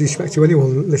that's no disrespect to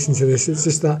anyone listening to this. It's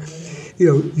just that,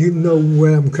 you know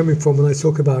where I'm coming from when I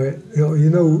talk about it. You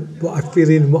know what I feel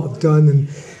in, what I've done, and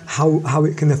how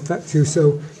it can affect you.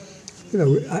 So,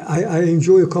 I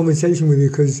enjoy a conversation with you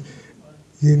because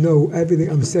everything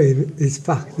I'm saying is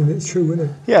fact and it's true, isn't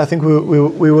it? Yeah, I think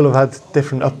we will have had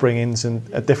different upbringings and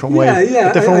a different way,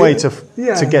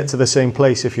 to get to the same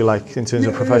place, if you like, in terms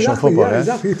of professional football. Yeah,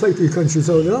 exactly. You play for your country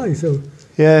so did I. So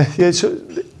So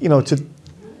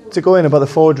to go in about the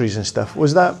forgeries and stuff,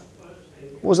 was that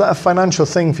a financial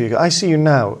thing for you? I see you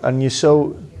now, and you're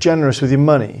so generous with your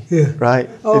money. Yeah. Right.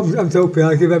 Oh, I'm dopey.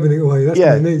 I give everything away. That's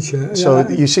my nature. So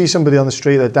you see somebody on the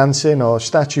street, they're dancing, or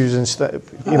statues and stuff.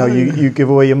 You give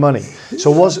away your money.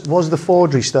 So was the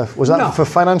forgery stuff? Was that for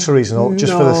financial reason or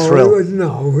just for the thrill?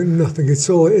 No, nothing at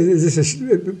all. It was just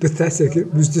pathetic.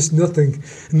 It was just nothing.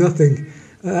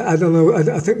 I don't know.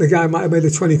 I think the guy might have made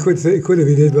a 20 quid, 30 quid if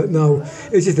he did, but no,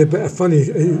 it's just a bit of funny.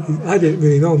 I didn't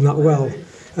really know him that well,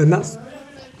 and that's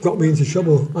got me into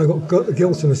trouble. I got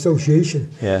guilt and association.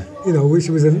 Yeah. Which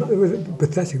was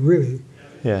pathetic, really.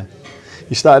 Yeah.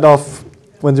 You started off.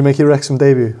 When did you make your Wrexham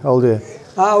debut? How old are you?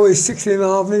 I was 16 and a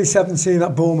half, nearly 17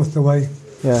 at Bournemouth away.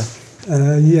 Yeah.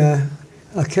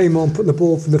 I came on, put the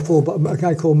ball for the full-back, a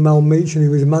guy called Mel Meach, he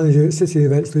was a manager at City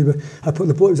eventually, but I put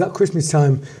the ball, it was at Christmas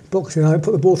time, boxing, I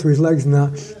put the ball through his legs and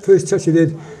that. First touch he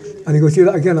did, and he goes, do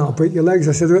that again, I'll break your legs.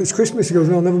 I said, it's Christmas. He goes,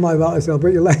 no, never mind about it, I said, I'll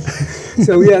break your legs.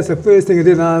 So yeah, it's the first thing I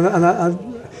did, and I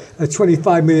a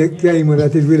 25-minute game when I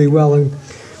did really well, and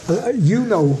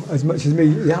as much as me,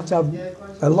 you have to have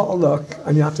a lot of luck,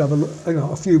 and you have to have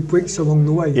a few breaks along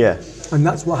the way. Yeah. And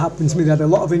that's what happened to me. They had a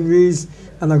lot of injuries,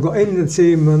 and I got in the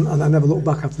team, and I never looked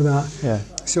back after that. Yeah.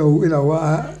 So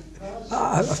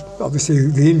obviously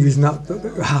the injuries and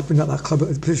that happened at that club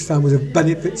at this time was a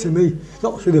benefit to me,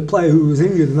 not through the player who was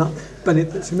injured, and that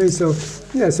benefit to me. So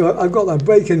I got that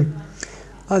break, and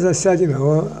as I said,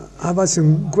 I've had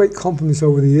some great compliments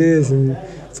over the years, and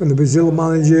from the Brazil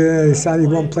manager, he said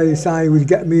one player he would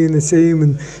get me in the team,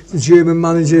 and the German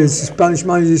manager, the Spanish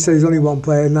manager said there's only one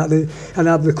player, and I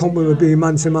have the compliment of being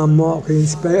man-to-man mark in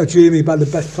Spain. I dream about the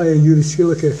best player, Juri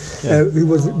Skilica, who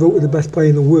was voted the best player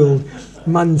in the world.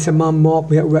 Man-to-man mark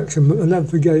me at Wrexham. I'll never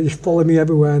forget it, just followed me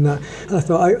everywhere and that. And I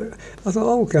thought,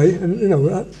 okay, and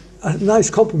a nice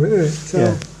compliment, isn't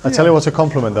it? So, I tell you what's a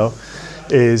compliment though,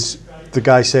 is the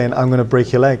guy saying, I'm going to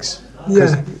break your legs.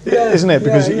 Isn't it?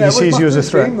 Because he sees you as a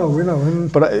threat.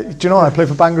 But do you know, I played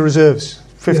for Bangor Reserves,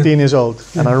 15 years old,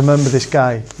 and I remember this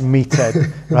guy,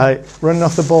 Meathead, right, running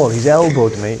off the ball. He's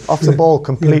elbowed me off the ball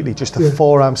completely, just a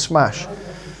forearm smash.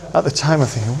 At the time, I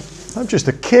think, I'm just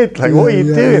a kid. Like, what are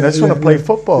you doing? I just want to play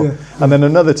football. And then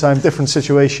another time, different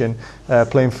situation,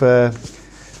 playing for,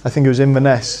 I think it was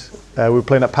Inverness. We were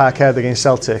playing at Parkhead against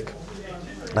Celtic,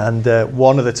 and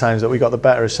one of the times that we got the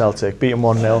better of Celtic, beat them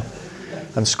 1-0.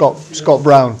 And Scott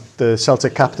Brown, the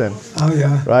Celtic captain,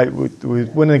 right, we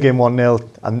winning the game 1-0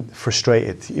 and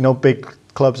frustrated. Big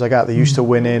clubs like that, they used to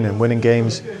winning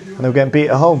games, and they were getting beat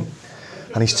at home.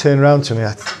 And he's turned around to me,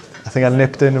 I think I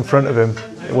nipped in front of him,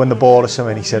 won the ball or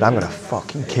something, he said, I'm going to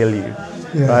fucking kill you,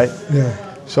 right? Yeah.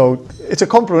 So it's a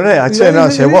compliment, isn't it? I turned around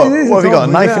and said, what have you got,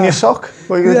 a knife in your sock?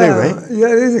 What are you going to do, mate?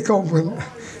 Yeah, it is a compliment.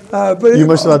 But you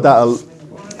must have had that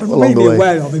along the way.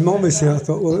 Aware of him, obviously. I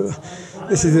thought, well,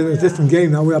 this is a different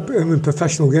game now. We're in a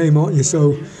professional game, aren't you?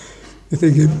 So you're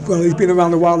thinking, well, he's been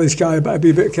around a while, this guy, I better be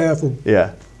a bit careful.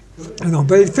 Yeah.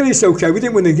 But it finished okay. We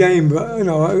didn't win the game, but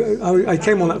I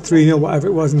came on at 3-0, whatever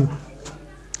it was, and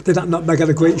did that nutmeg, had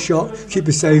a great shot,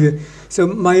 keeper saved it. So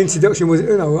my introduction was,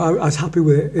 I was happy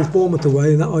with it. It's Bournemouth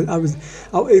away, and I was,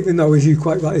 even though, as you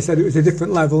quite rightly said, it was a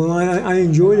different level, and I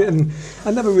enjoyed it, and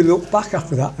I never really looked back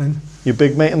after that. Then. Your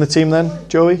big mate in the team then,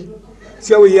 Joey?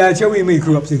 Joey and me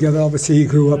grew up together. Obviously, he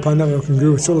grew up. I never can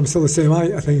grew up. I'm still the same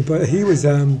height, I think. But he was,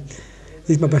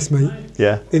 he's my best mate.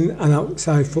 Yeah. In and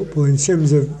outside football, in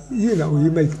terms of, you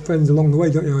make friends along the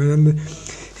way, don't you? And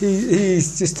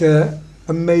he's just an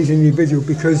amazing individual,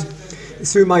 because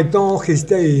through my darkest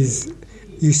days,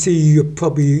 you see who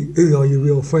are your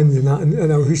real friends and that, and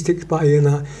who sticks by you and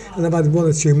that. And I've had one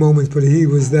or two moments, but he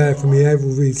was there for me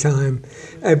every time.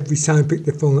 Every time, picked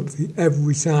the phone up for you.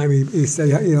 Every time he said,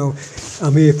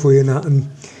 I'm here for you and that. And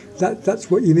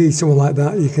that's what you need, someone like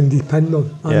that you can depend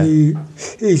on. And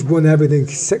he's won everything,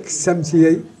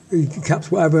 78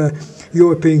 caps, whatever,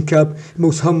 European Cup,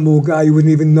 most humble guy, you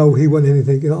wouldn't even know he won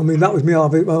anything. That was me. I'll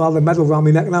have a medal around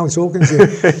my neck now talking to you.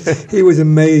 He was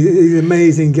amazing. He's an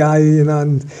amazing guy, and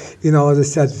as I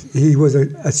said, he was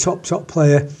a top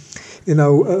player.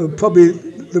 Probably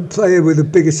the player with the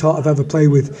biggest heart I've ever played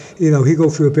with. You know, he go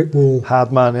through a brick wall.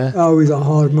 Hard man, yeah. Oh, he's a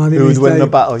hard man. Who would win the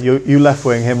battle? You left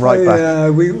wing, him right back. Yeah,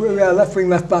 we left wing,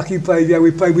 left back. He played. Yeah,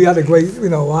 we played. We had a great. You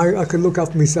know, I could look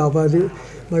after myself.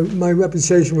 My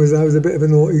reputation was I was a bit of a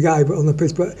naughty guy, but on the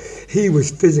pitch. But he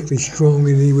was physically strong,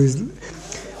 and he was,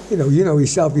 you know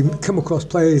yourself. You come across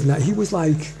players and that he was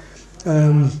like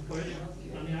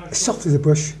soft as a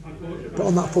brush. But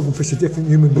on that football pitch, a different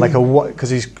human being. Like because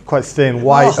he's quite thin, a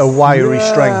wiry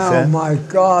strength. Yeah? Oh my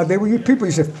God! People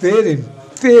used to fear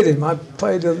him. I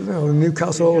played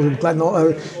Newcastle and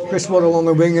Chris Waddle on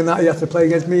the wing, and that he had to play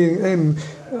against me and him.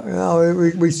 You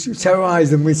know, we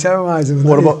terrorised him.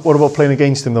 What about playing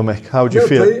against him though, Mick? How would you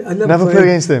feel? I never played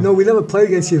against him. No, we never played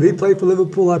against him. He played for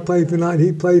Liverpool. I played for United.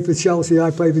 He played for Chelsea.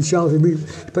 I played for Chelsea. We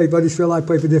played for Huddersfield. I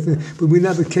played for different. But we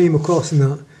never came across in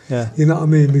that. Yeah. You know what I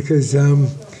mean? Because.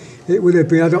 It would have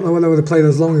been. I don't know whether I would have played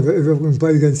as long if everyone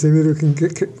played against him. It can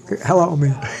get hell out of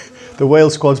me. The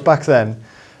Wales squads back then,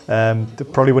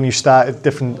 probably when you started,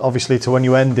 different obviously to when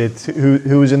you ended.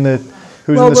 Who was in the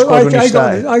squad when you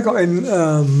started? I got in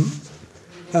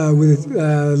with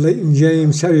Leighton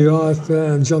James, Terry Arth,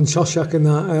 John Toshak, and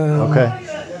that. Okay.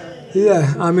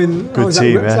 Yeah, I mean, good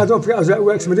team. I don't forget I was at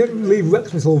Wrexham. I didn't leave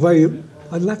Wrexham until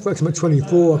I left Wrexham at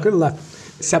 24. I could have left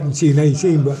 17,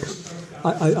 18, but.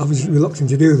 I was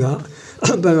reluctant to do that,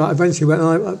 but I eventually went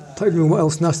and I played in the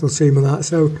Wales national team and that.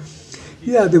 So,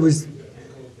 yeah, there was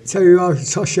Terry Arth,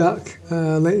 Toshak,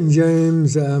 Leighton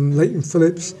James, Leighton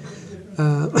Phillips,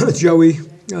 Joey,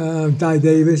 Di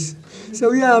Davis.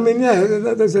 So yeah, I mean,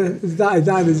 there's a Di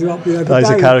as well. Yeah, Di's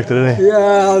a character, isn't he? Yeah,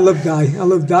 I love Di. I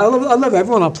love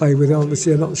everyone I play with.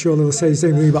 Obviously, I'm not sure they'll say the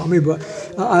same thing about me, but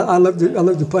I love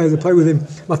the players I play with him.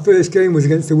 My first game was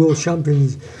against the world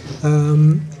champions.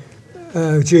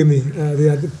 Germany, they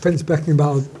had Prince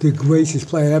Beckenbauer, the greatest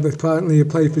player ever. Apparently, he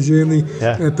played for Germany.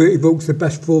 Yeah. Bertie Vogt's the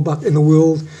best fullback in the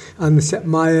world, and Sepp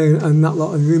Maier and that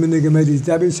lot. And Rummenigge made his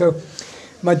debut. So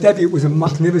my debut was a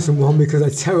magnificent one because I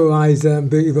terrorised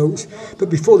Bertie Vogts. But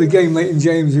before the game, Leighton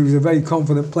James, who was a very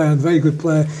confident player and very good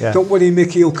player, don't worry,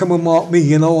 Mickey, he'll come and mark me,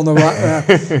 you know, on the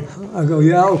right. I go,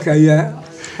 yeah, okay, yeah.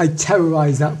 I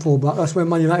terrorised that fullback. That's when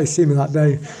Man United see me that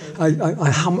day.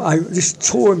 I just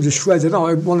tore him to shreds. I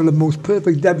know, one of the most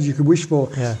perfect debuts you could wish for.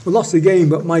 Yeah. We lost the game,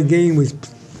 but my game was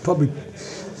probably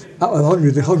out of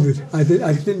 100. I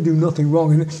didn't do nothing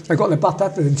wrong. And I got in the bath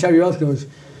after, and Terry Ross goes,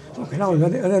 "Fucking hell,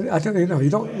 I don't you know, you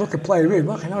don't look a player in.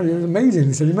 Fucking hell, you're amazing."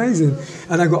 He said, "Amazing."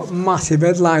 And I got massive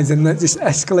headlines, and that just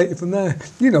escalated from there.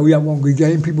 You know, we had one good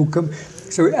game, people come.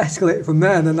 So it escalated from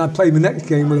there, and then I played my next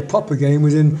game, with a proper game,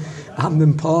 was in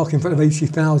Hampden Park in front of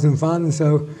 80,000 fans.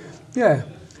 So, yeah,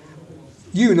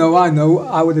 I know,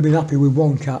 I would have been happy with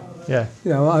one cap. Yeah.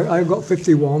 You know, I got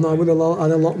 51. I would have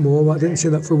had a lot more, but I didn't see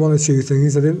that for one or two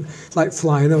things. I didn't like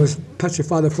flying. I was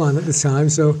petrified of flying at the time.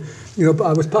 So, you know, but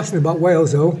I was passionate about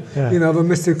Wales, though. Yeah. You know, I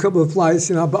missed a couple of flights,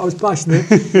 you know, but I was passionate.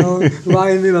 You know,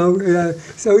 Ryan, you know, yeah.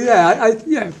 So yeah,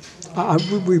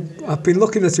 I've been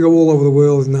lucky enough to go all over the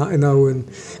world and that, you know,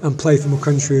 and play for my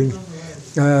country.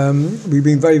 We've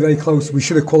been very, very close. We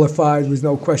should have qualified. There was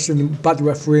no question. Bad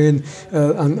refereeing,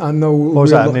 and no. What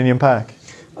was that in Ninian Park?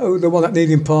 Oh, the one at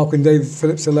Ninian Park when Dave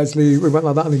Phillips allegedly we went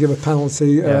like that and they gave a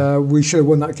penalty. Yeah. We should have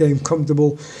won that game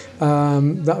comfortable.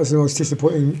 That was the most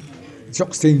disappointing.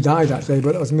 Jock's team died that day,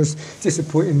 but that was the most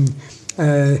disappointing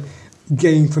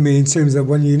game for me in terms of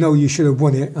when you know you should have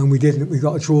won it and we didn't. We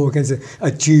got a draw against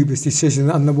a dubious decision.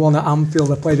 And the one at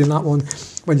Anfield, I played in that one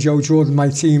when Joe Jordan, my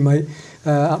teammate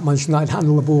at Manchester United,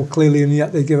 handled the ball clearly, and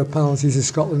yet they give a penalty to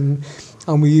Scotland,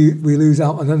 and we lose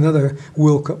out on another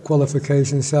World Cup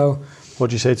qualification. So. What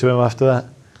did you say to him after that?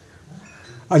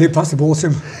 I didn't pass the ball to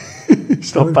him.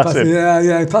 Stop passing.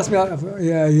 Yeah, he passed me out.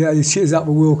 Yeah, he cheated out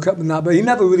the World Cup and that, but he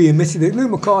never really admitted it. Lou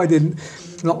McCoy didn't,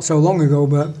 not so long ago,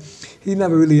 but he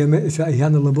never really admitted that he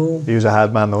handled the ball. He was a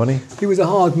hard man, though, wasn't he? He was a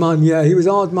hard man. Yeah, he was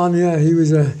a hard man. Yeah, he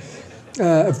was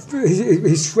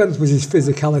his strength was his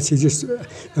physicality, just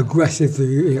aggressive.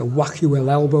 He'll whack you, he'll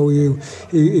elbow you.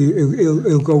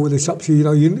 He'll go with the top. So, you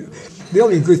know, the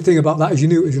only good thing about that is you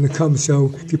knew it was going to come.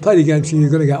 So if you played against him, you're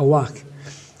going to get a whack.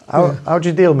 How do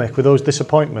you deal, Mick, with those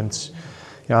disappointments?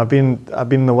 You know, I've been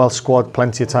in the Welsh squad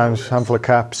plenty of times, handful of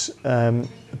caps,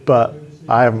 but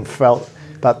I haven't felt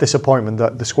that disappointment.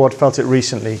 That the squad felt it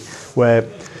recently, where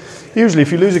usually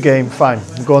if you lose a game, fine,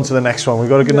 go on to the next one. We've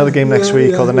got to get another game next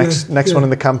week or the next one in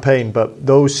the campaign. But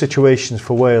those situations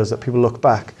for Wales that people look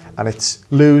back and it's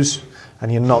lose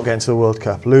and you're not getting to the World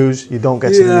Cup, lose, you don't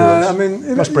get to the Euros. I mean,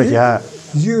 it must break your heart.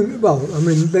 Well, I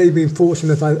mean, they've been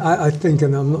fortunate. I think,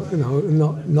 and I'm not,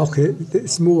 not knocking it.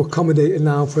 It's more accommodated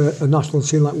now for a national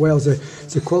team like Wales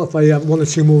to qualify. You have one or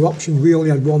two more options. We only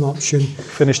had one option: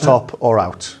 finish top or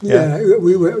out. Yeah,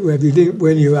 we were. If you didn't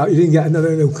win, you out. You didn't get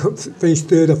another. Finish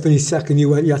third or finish second.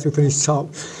 You had to finish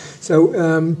top. So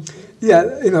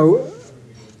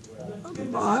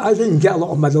I didn't get a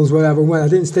lot of medals wherever I went. I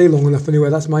didn't stay long enough anyway.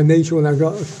 That's my nature when I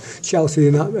got Chelsea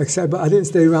and that, etc. But I didn't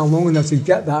stay around long enough to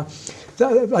get that.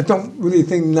 I don't really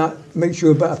think that makes you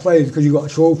a better player because you got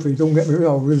a trophy. Don't get me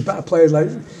wrong. There's better players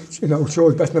like,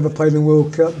 George Best never played in the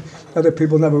World Cup. Other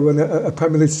people never won a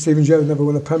Premier League. Steven Gerrard never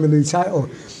won a Premier League title.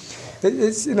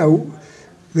 It's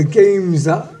the games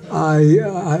that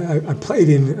I played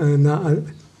in, and I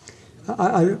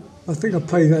think I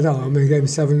played game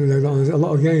 7 and a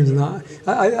lot of games and that.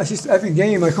 I just every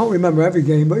game I can't remember every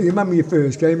game, but you remember your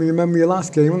first game and you remember your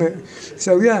last game, isn't it?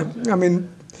 So yeah, I mean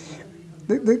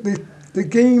the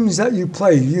games that you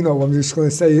play, I'm just going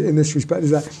to say in this respect,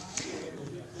 is that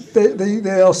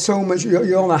they are so much.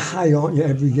 You're on a high, aren't you?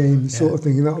 Every game, sort of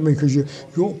thing. You know what I mean? Because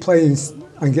you're playing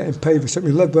and getting paid for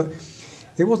something you love. But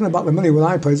it wasn't about the money when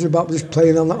I played. It was about just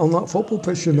playing on that football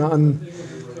pitch and that. And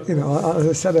as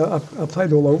I said, I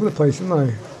played all over the place,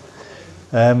 didn't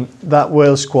I? That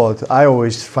Wales squad, I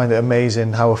always find it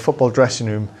amazing how a football dressing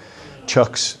room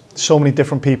chucks so many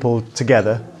different people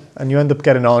together. And you end up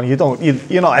getting on. You're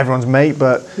not everyone's mate,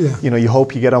 but you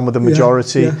hope you get on with the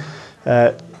majority.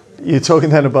 You're talking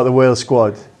then about the Wales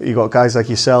squad. You got guys like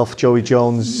yourself, Joey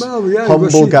Jones,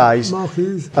 humble guys,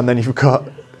 and then you've got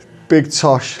Big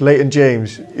Tosh, Leighton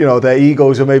James. Their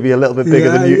egos are maybe a little bit bigger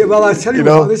than you. Well, I tell you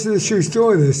what, this is a true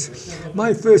story. This,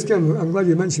 my first game. I'm glad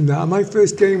you mentioned that. My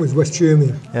first game was West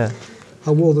Germany. Yeah,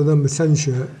 I wore the number 10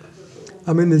 shirt.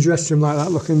 I'm in the dressing room like that,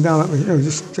 looking down at me.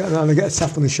 Just trying to get a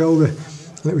tap on the shoulder.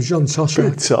 And it was John Tosh.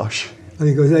 Big Tosh. And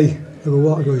he goes, "Hey," I go,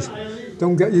 "What?" He goes,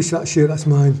 "Don't get used to that shirt, that's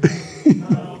mine."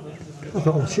 I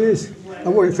thought, "Oh, cheers." I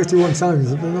wore it 51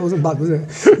 times. That wasn't bad, was it?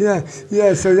 Yeah.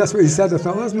 So that's what he said. I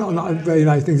thought, well, that's not a very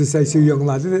nice thing to say to a young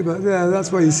lad, is it? But yeah, that's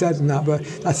what he said and that. But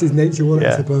that's his nature, wasn't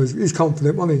it, I suppose? He's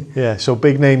confident, wasn't he? Yeah, so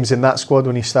big names in that squad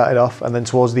when he started off, and then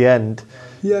towards the end,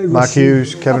 Yeah, Mark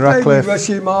Hughes, Kevin Ratcliffe.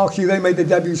 Rushy, Mark Hughes, they made the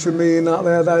debuts for me and that.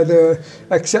 They're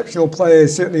exceptional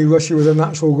players. Certainly Rushy was a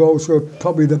natural goal scorer,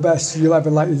 probably the best you'll ever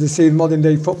likely to see in modern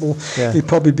day football. Yeah. He'd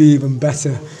probably be even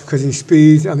better because his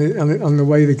speed and the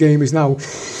way the game is now.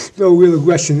 No real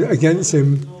aggression against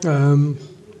him.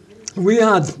 We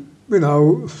had,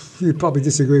 you'd probably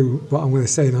disagree with what I'm going to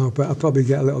say now, but I'll probably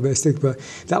get a little bit of stick. But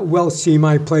that Welsh team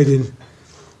I played in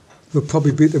will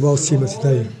probably beat the Welsh team of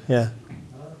today. Yeah.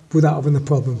 Without having a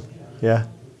problem. Yeah.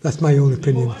 That's my own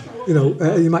opinion.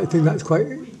 You might think that's quite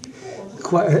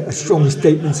a strong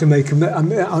statement to make.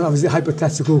 I'm obviously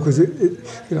hypothetical because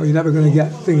you're never going to get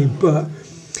thingy. But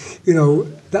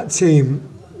that team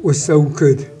was so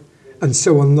good and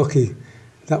so unlucky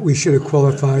that we should have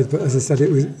qualified. But as I said, it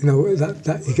was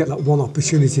that you get that one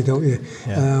opportunity, don't you?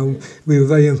 Yeah. We were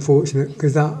very unfortunate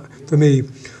because that for me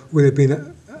would have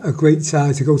been a great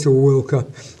tie to go to a World Cup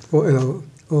or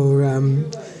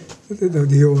the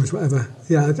Euros, whatever.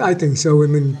 Yeah, I think so. I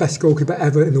mean, best goalkeeper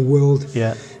ever in the world.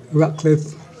 Yeah.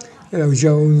 Ratcliffe,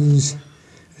 Jones,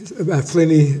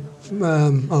 Flinney.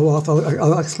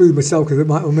 I'll exclude myself because I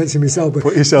might have mentioned myself. But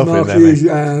put yourself Mark in there, Hughes,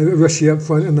 Rushy up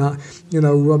front and that.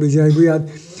 Robbie James.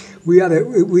 We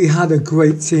had a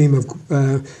great team of.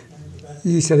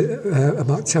 You said it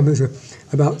about 10 minutes ago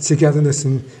about togetherness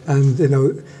and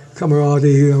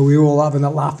camaraderie. We were all having a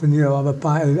laugh and have a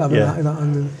bite and having that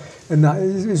and that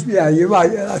is, you're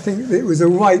right. I think it was the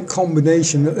right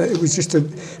combination. It was just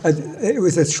it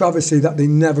was a travesty that they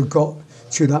never got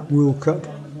to that World Cup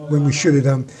when we should have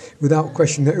done. Without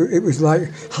question, it was like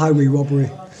highway robbery.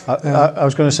 I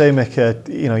was going to say, Mick,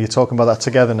 you're talking about that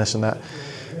togetherness and that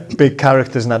big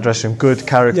characters in that dressing room, good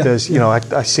characters.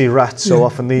 I see Rat so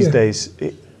often these days.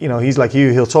 He's like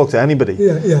you. He'll talk to anybody.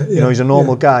 He's a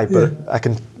normal guy, but I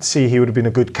can see he would have been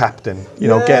a good captain.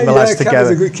 Getting the lads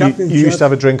together. You used to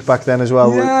have a drink back then as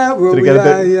well. Yeah, well, did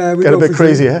it get a bit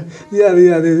crazy? Yeah.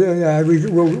 We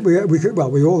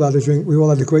all had a drink. We all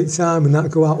had a great time, and that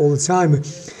go out all the time.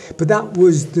 But that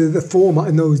was the format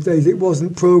in those days. It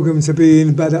wasn't programmed to be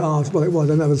in bed at half. Well, it was.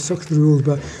 I never stuck to the rules,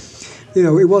 but.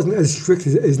 It wasn't as strict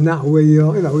as it is now, where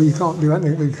you can't do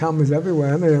anything. The cameras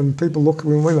everywhere, and people look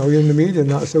when you're in the media and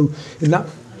that. So in that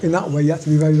way, you have to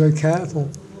be very, very careful.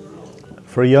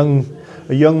 For a young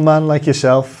man like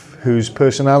yourself, whose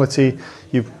personality,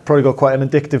 you've probably got quite an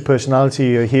addictive personality.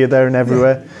 You're here, there, and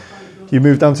everywhere. You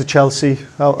moved down to Chelsea.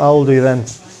 How old are you then?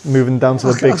 moving down to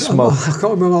the big smoke. I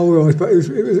can't remember how it was, but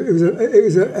it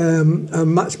was a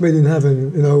match made in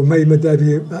heaven. You know, made my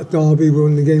debut at Derby,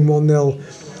 won the game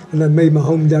 1-0, and then made my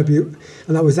home debut.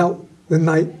 And I was out the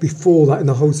night before that in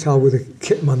the hotel with a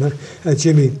kit man,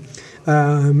 Jimmy.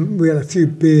 We had a few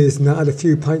beers and I had a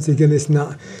few pints of Guinness and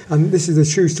that. And this is a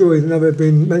true story that's never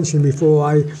been mentioned before.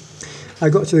 I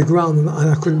got to the ground and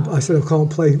I said I can't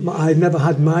play. I'd never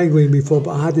had migraine before,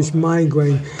 but I had this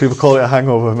migraine. People call it a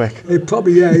hangover, Mick.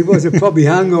 It was a probably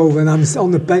hangover, and I'm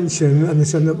on the bench and I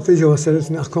said, the physio, I said,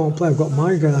 I can't play, I've got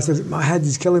migraine. I said, my head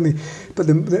is killing me. But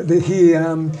he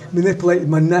manipulated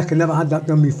my neck. I never had that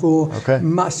done before. Okay.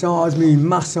 Massaged me.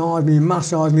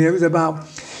 It was about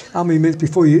how many minutes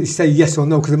before you say yes or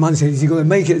no, because the man said, is he going to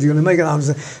make it? Is he going to make it? I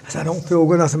said, I don't feel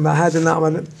good. I said, my head and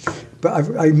that. But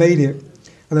I made it.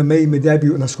 And I made my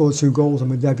debut and I scored 2 goals on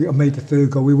my debut. I made the 3rd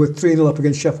goal. We were 3-0 up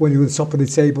against Sheffield Wednesday, we were the top of the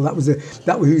table. That was who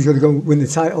was going to go win the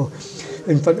title.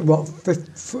 In front of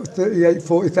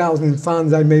 40,000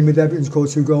 fans, I made my debut and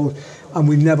scored 2 goals. And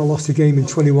we never lost a game in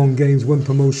 21 games, won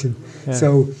promotion. Yeah.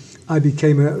 So I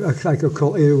became a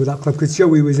cult hero with that club because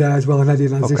Joey was there as well and Eddie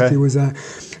Lanzicki was there.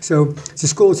 So to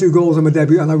score 2 goals on my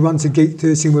debut, and I ran to gate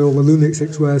 13 where all the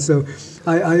lunatics were. So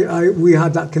we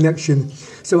had that connection.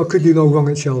 So I could do no wrong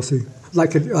at Chelsea.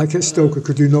 Like at Stoke, I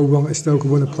could do no wrong at Stoke. I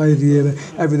won a Player of the Year,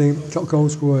 everything, top goal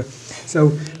scorer. So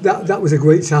that was a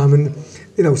great time, and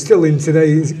you know, still in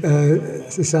today's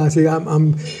society,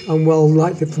 I'm well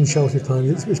liked from Chelsea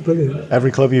fans. It's brilliant.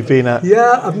 Every club you've been at?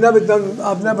 Yeah, I've never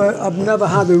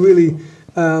had a really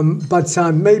bad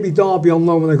time. Maybe Derby on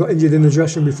loan when I got injured in the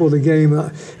dressing room before the game. I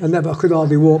could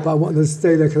hardly walk, but I wanted to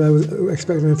stay there because I was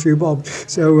expecting a few bob.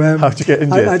 So how'd you get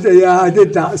injured? I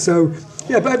did that. So.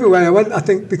 Yeah, but everywhere I went, I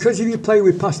think, because if you play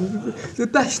with passion, the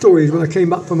best story is when I came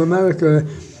back from America,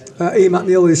 Ian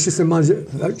McNeil, the assistant manager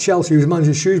at Chelsea, was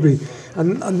manager Shrewsbury,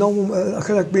 and no one, I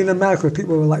could have been in America,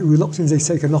 people were like reluctant to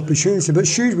take an opportunity, but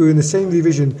Shrewsbury were in the same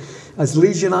division as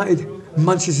Leeds United,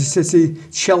 Manchester City,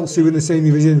 Chelsea were in the same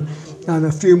division, and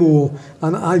a few more,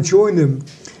 and I joined them.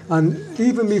 And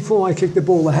even before I kicked the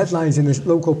ball, the headlines in the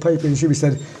local paper in Shrewsbury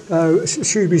said,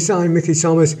 Shrewsbury signed Mickey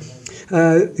Thomas.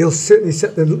 He'll certainly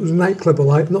set the nightclub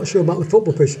alight. Not sure about the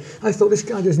football pitch. I thought, this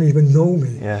guy doesn't even know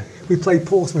me. Yeah. We played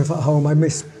Portsmouth at home. I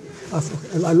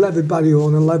levered Barry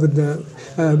Owen and levered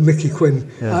Mickey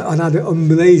Quinn. Yeah. And had an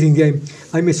amazing game.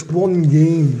 I missed 1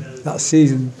 game that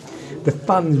season. The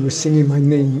fans were singing my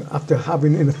name after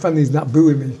having in the friendlies that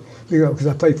booing me. You know, because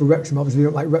I played for Wrexham. Obviously, they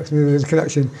don't like Wrexham. There's a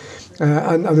connection.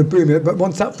 And they booed me. But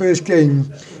once that first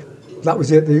game, that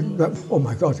was it. Oh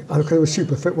my God! I was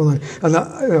super fit one night, and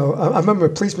I remember a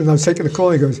policeman. I was taking the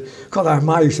call. And he goes, "God, I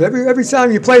admire you." He said, every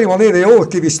time you play one here, they always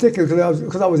give you stickers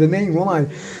because I was a name,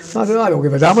 wasn't I? I said, I don't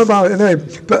give a damn about it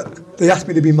anyway. But they asked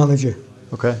me to be manager.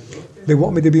 Okay. They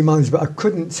want me to be manager, but I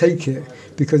couldn't take it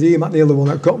because Ian McNeil, the one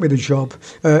that got me the job,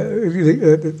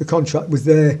 the contract was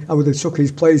there. I would have took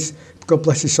his place. God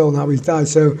bless his soul, now he's died.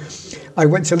 So I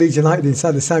went to Leeds United and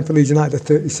decided to sign for Leeds United at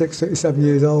 36, 37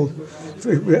 years old.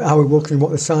 Howard Wilkins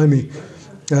wanted to sign me.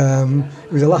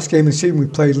 It was the last game of the season we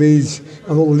played Leeds,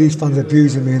 and all the Leeds fans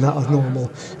abusing me, and that was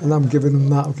normal. And I'm giving them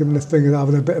that, I'm giving them the finger,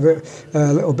 having a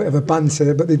little bit of a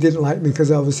banter, but they didn't like me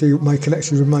because obviously my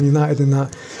connections with Man United and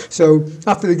that. So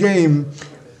after the game,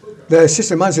 the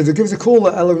assistant manager said, give us a call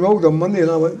at Ellen Road on Monday,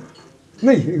 and I went,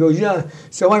 me? He goes, yeah.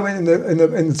 So I went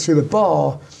in through the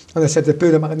bar, and I said to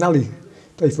Bernard McNally,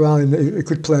 played for Ireland, he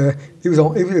could play. He was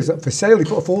up for sale. He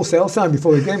put a for sale sign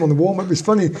before the game on the warm-up. It was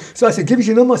funny. So I said, give us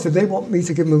your number. I said, they want me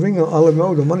to give them a ring on Ellen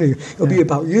Road on Monday. It'll be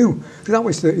about you. Because that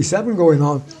was 37 going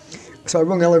on. So I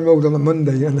rung Ellen Road on a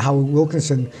Monday, and Howard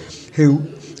Wilkinson, who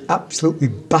absolutely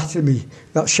battered me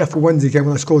that Sheffield Wednesday game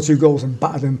when I scored 2 goals and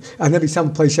battered him. And every time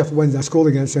I played Sheffield Wednesday, I scored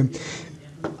against him.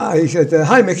 He said,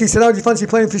 hi Mick, he said, how do you fancy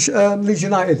playing for Leeds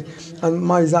United? And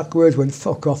my exact words went,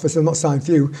 fuck off. I said, I'm not signed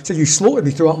for you. He said, you slaughtered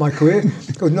me throughout my career.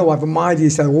 He goes, no, I've admired you. He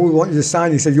said, I always want you to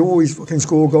sign you. He said, you always fucking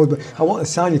score goals, but I want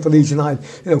to sign you for Leeds United.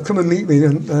 You know, come and meet me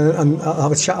and I'll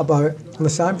have a chat about it. And I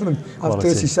signed for them. I was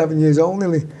 37 years old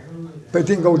nearly. But it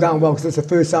didn't go down well because it's the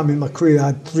first time in my career I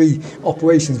had 3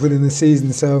 operations within the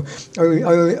season. So I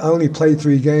only played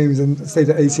 3 games and stayed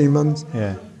at 18 months.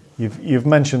 Yeah. You've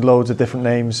mentioned loads of different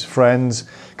names, friends,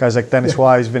 guys like Dennis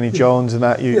Wise, Vinnie Jones, and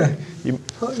that.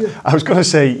 I was going to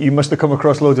say you must have come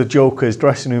across loads of jokers,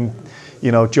 dressing room,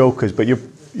 jokers, but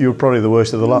you're probably the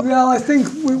worst of the lot. Well, I think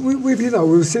we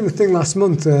were seeing the thing last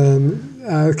month.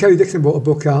 Kerry Dixon brought a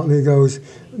book out, and he goes,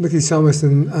 Mickey Thomas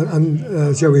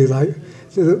and Joey, like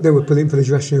they were brilliant for the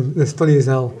dressing room. It's funny as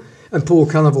hell. And Paul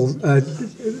Carnival,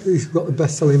 he's got the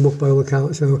best-selling book by all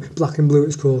accounts. So Black and Blue,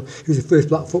 it's called. He was the first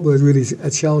black footballer really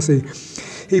at Chelsea.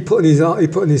 He put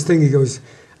in his thing. He goes,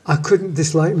 I couldn't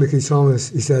dislike Mickey Thomas.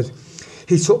 He said,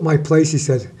 he took my place. He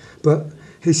said, but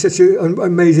he's such an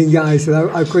amazing guy. He said,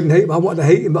 I couldn't hate him. I wanted to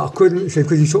hate him, but I couldn't. He said,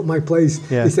 because he took my place.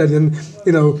 Yeah. He said, and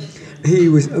you know, he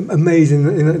was amazing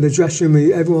in the dressing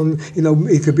room. Everyone, you know,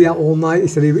 he could be out all night. He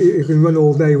said he can run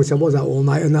all day, which I was out all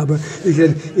night and that. But he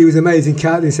said he was an amazing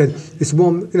character. He said it's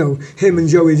one, you know, him and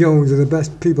Joey Jones are the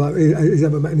best people he's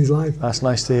ever met in his life. That's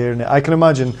nice to hear. And I can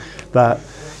imagine that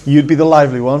you'd be the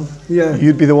lively one. Yeah.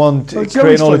 You'd be the one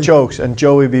creating all the jokes, and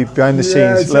Joey be behind the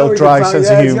scenes, little dry sense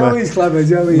of humour. Joey's clever,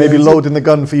 Joey. Maybe loading the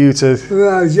gun for you to.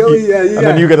 No, Joey, yeah. And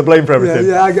then you get the blame for everything.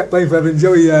 Yeah, I get blamed for everything.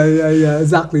 Joey, yeah,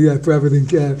 exactly, for everything.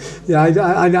 Yeah,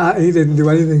 I he didn't do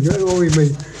anything. Only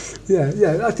me.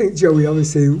 Yeah. I think Joey,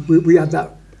 obviously, we had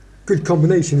that good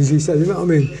combination, as you said. You know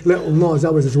what I mean? Little Noz,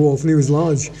 I was a dwarf, and he was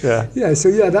large. Yeah. Yeah.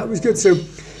 So that was good. So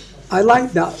I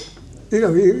like that. You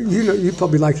know, you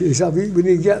probably like it yourself. When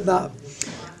you get that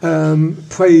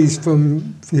praise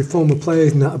from your former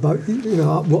players and that about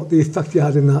what the effect you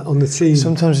had in that on the team.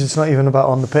 Sometimes it's not even about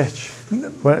on the pitch.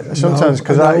 Sometimes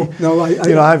because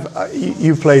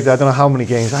you've played I don't know how many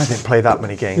games. I didn't play that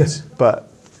many games, but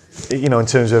you know, in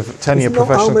terms of 10-year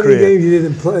professional how many career. Games you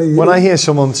didn't play. When I hear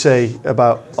someone say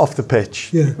about off the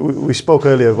pitch, we spoke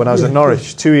earlier when I was at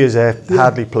Norwich. 2 years there,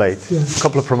 hardly played. A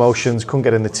couple of promotions, couldn't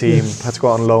get in the team, had to go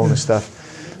out on loan and stuff.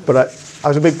 But I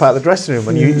was a big part of the dressing room,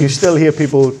 and you still hear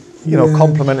people,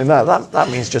 complimenting that. That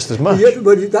means just as much. Yeah,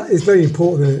 but that is very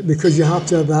important, isn't it? Because you have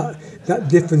to have that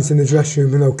difference in the dressing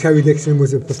room. You know, Kerry Dixon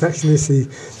was a perfectionist.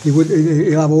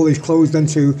 He'd have all his clothes done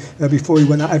to before he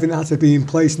went out. Everything had to be in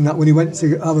place, and that when he went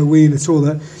to have a wee in the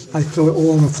toilet, I'd throw it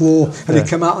all on the floor, and he'd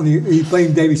come out and he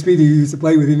blamed Davy Speedy, who used to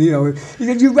play with him. You know, he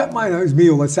said, "You wrecked mine." It was me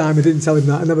all the time. I didn't tell him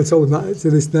that. I never told him that to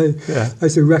this day. Yeah. I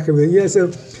used to wreck everything. Yeah,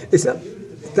 so it's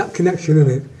that connection,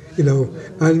 isn't it? You know,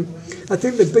 and I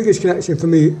think the biggest connection for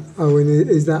me, Owen,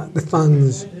 is that the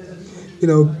fans. You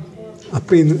know, I've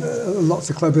been lots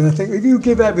of clubs, and I think if you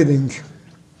give everything,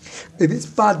 if it's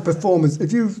bad performance,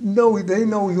 if they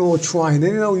know you're trying,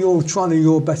 they know you're trying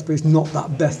your best, but it's not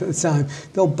that best at the time,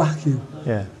 they'll back you.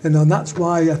 Yeah. And that's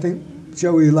why I think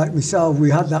Joey, like myself, we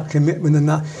had that commitment and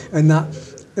that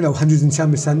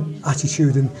 110%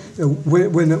 attitude, and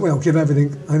we'll give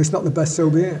everything, and it's not the best, so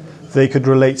be it. They could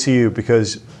relate to you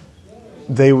because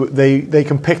they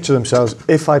can picture themselves,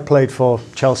 if I played for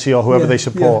Chelsea or whoever they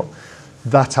support,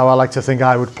 that's how I like to think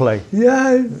I would play.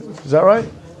 Yeah. Is that right?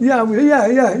 Yeah.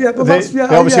 But they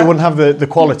obviously wouldn't have the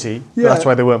quality, but that's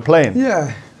why they weren't playing.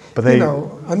 Yeah. But they,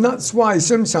 and that's why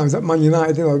sometimes at Man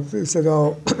United, they said,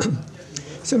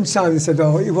 sometimes they said,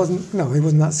 he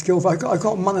wasn't that skillful. I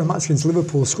got man of the match against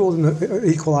Liverpool, scored an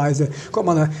equaliser, got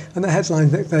man and the headline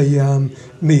that they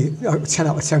 10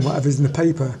 out of 10, whatever's in the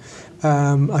paper.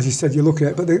 As you said, you look at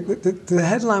it, but the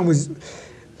headline was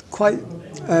quite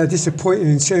disappointing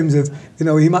in terms of,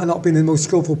 he might not have been the most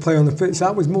skillful player on the pitch.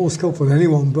 That was more skillful than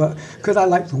anyone, but because I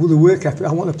like the work ethic,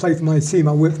 I want to play for my team,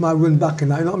 I work for my run back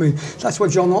and that, you know what I mean? That's what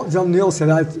John Neal said.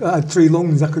 I had 3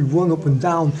 lungs, I could run up and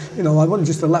down, I wasn't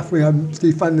just a left wing, I'm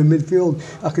defending midfield,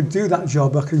 I could do that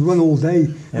job, I could run all day,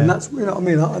 and that's, what I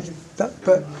mean,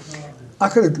 but I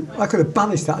could have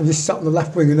banished that and just sat on the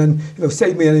left wing and then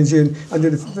save me energy and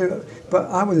did it. But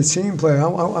I was a team player. I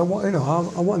want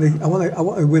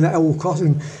to win at all costs,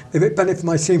 and if it benefited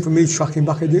my team for me tracking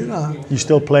back, I do that. You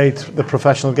still played the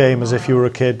professional game as if you were a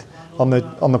kid on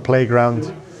the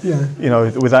playground. Yeah.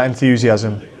 With that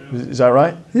enthusiasm. Is that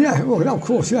right? Yeah, well, of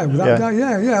course, yeah. Without that,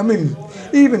 yeah. I mean,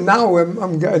 even now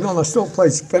I'm getting on. I still play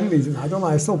friendlies, and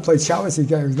I still play charity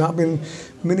games. And I've been,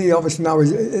 obviously now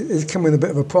is coming a bit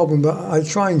of a problem, but I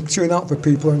try and tune out for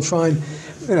people and try and,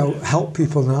 help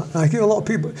people. And I get a lot of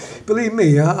people. Believe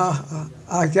me,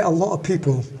 I get a lot of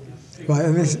people, right?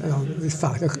 And this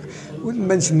fact, I wouldn't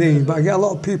mention names, but I get a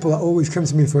lot of people that always come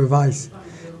to me for advice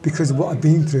because of what I've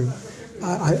been through.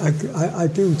 I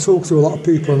do talk to a lot of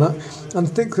people, and I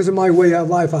think because of my way of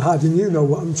life I had, and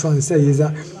what I'm trying to say is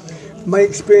that my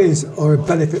experience are a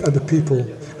benefit of the people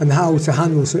and how to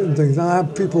handle certain things. I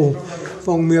have people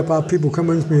phone me up, I have people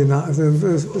come into me and that.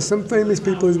 There's some famous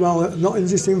people as well, not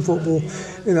just in football,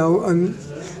 and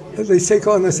they take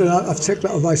on. I said I've taken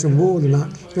that advice on board and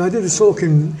that. I did a talk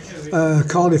in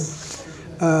Cardiff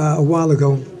a while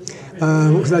ago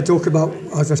because I talk about,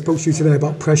 as I spoke to you today,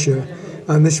 about pressure.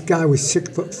 And this guy was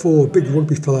 6'4", big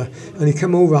rugby fella, and he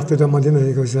came over after done my dinner and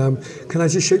he goes, can I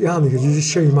just shake your hand? He goes, you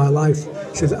just changed my life.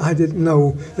 He said, I didn't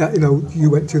know that, you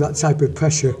went through that type of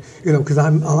pressure, because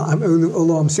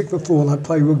although I'm 6'4" and I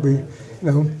play rugby,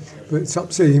 but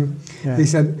top team, he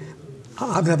said,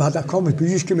 I've never had that confidence, but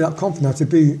you just give me that confidence to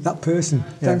be that person.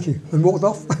 Thank you. And walked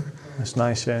off. That's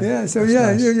nice, yeah. Yeah, so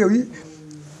that's nice.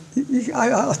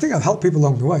 I think I've helped people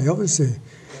along the way, obviously,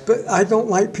 but I don't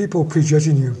like people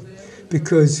prejudging you,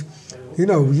 because, you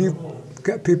know, you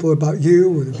get people about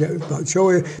you and get about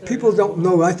Joey. People don't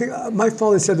know. I think my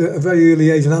father said at a very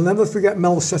early age, and I'll never forget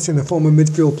Mel Sutton, a former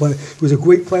midfield player, who was a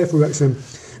great player for Wrexham,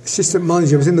 assistant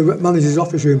manager. I was in the manager's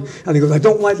office room, and he goes, "I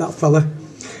don't like that fella."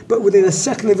 But within a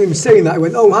second of him saying that, I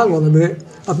went, "Oh, hang on a minute,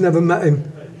 I've never met him.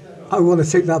 I want to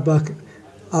take that back.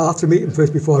 I'll have to meet him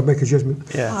first before I make a judgment."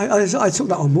 Yeah. I took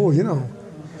that on board, you know.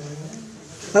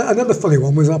 Another funny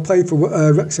one was I played for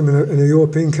Wrexham in a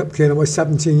European Cup game. I was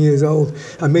 17 years old.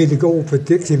 I made the goal for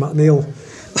Dixie McNeil.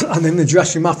 And in the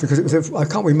dressing room after, because it was I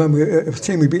can't remember, a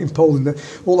team we beat in Poland,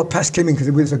 all the press came in because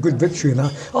it was a good victory and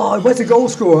that. "Oh, where's the goal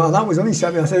scorer?" And that was only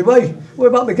 7. I said, "Wait, what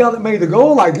about the guy that made the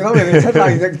goal?" Like, you know, and he said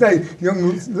that the next day,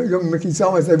 young Mickey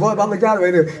Thomas said, "What about the guy that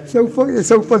made it?" So funny, it's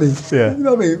so funny. Yeah. You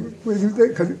know what I mean?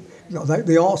 Because, you know, like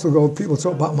the Arsenal goal, people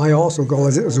talk about my Arsenal goal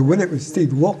as it was a win. It was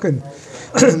Steve Watkin.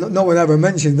 No one ever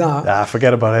mentioned that. Ah,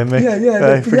 forget about him, mate.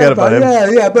 Yeah, forget about him.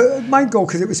 Yeah, but my goal,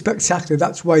 because it was spectacular,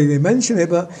 that's why they mention it.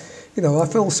 But, you know, I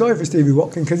feel sorry for Stevie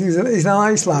Watkin, because he's a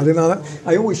nice lad, and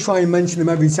I always try and mention him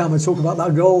every time I talk about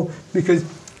that goal, because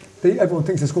everyone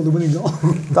thinks I scored the winning goal.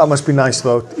 That must be nice,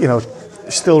 though. You know,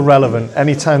 still relevant.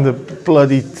 Anytime the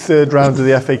bloody third round of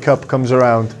the FA Cup comes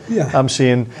around, Yeah. I'm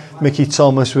seeing Mickey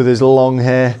Thomas with his long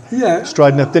hair, Yeah.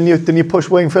 striding up. Didn't you push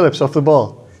Wayne Phillips off the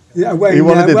ball? Yeah, Wayne, He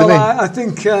wanted it, well, didn't he? I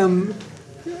think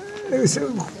it was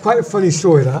quite a funny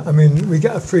story, that. I mean, we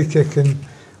get a free kick and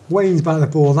Wayne's by the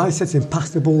ball, and I said to him,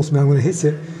 "Pass the ball to me, I'm going to hit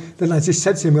it." Then I just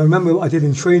said to him, I remember what I did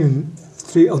in training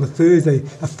on a Thursday,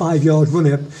 a 5-yard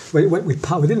run up, where it went with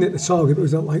power. It didn't hit the target, but it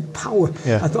was like power.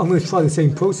 Yeah. I thought, I'm going to try the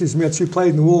same process. We had 2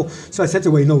 players in the wall, so I said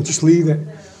to Wayne, "No, just leave it."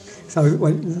 So I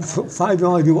went 5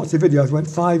 yards, you watch the video, I went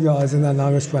 5 yards, and then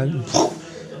I just went,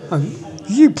 and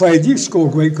you've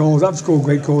scored great goals, I've scored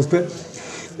great goals, but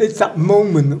it's that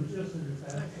moment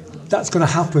that's going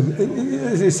to happen.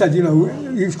 As I said, you know,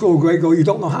 you've scored a great goal, you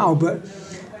don't know how, but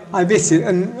I've hit it,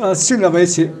 and as soon as I've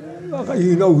hit it,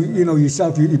 you know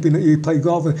yourself, you play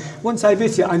golf, and once I've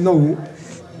hit it, I know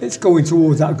it's going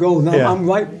towards that goal. Now, Yeah. I'm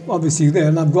right, obviously, there,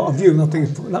 and I've got a view, and I think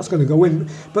that's going to go in,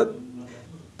 but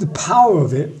the power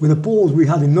of it with the balls we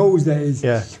had in those days.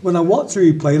 Yeah. When I watch the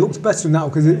replay, it looks better now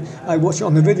because I watch it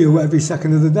on the video every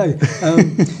second of the day.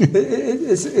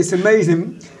 It's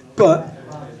amazing, but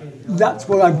that's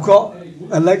what I've got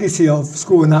a legacy of,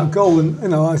 scoring that goal. And you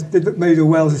know, I did made a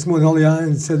Wales this morning. Ollie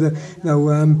Iron said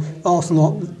that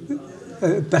Arsenal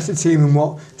are a better team than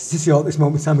what City are at this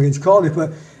moment in time against Cardiff,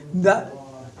 but that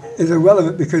is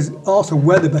irrelevant because Arsenal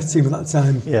were the best team at that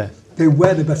time. Yeah. They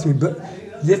were the best team, but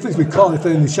the difference with Cardiff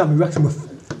and the Champions Wrexham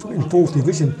were in 4th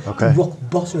division, rock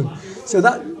bottom. So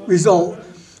that result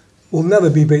will never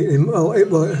be beaten. Well,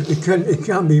 it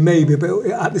can be maybe, but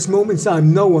at this moment in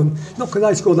time, no one, not because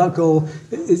I scored that goal,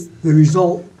 it's the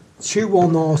result.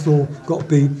 2-1 Arsenal got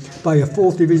beat by a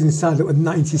 4th division side that were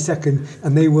 92nd,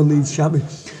 and they were Leeds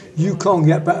champions. You can't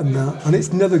get better than that, and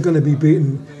it's never going to be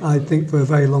beaten, I think, for a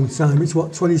very long time. It's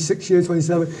 26 years,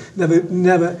 27,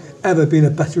 never ever been a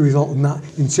better result than that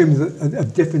in terms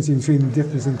of difference between the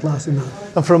difference in class and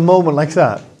that. And for a moment like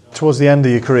that, towards the end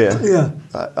of your career, Yeah.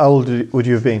 How old would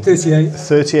you have been? 38.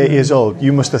 38 years old.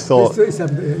 You must have thought.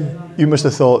 37. You must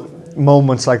have thought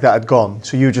moments like that had gone.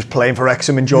 So you were just playing for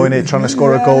Wrexham, enjoying it, trying to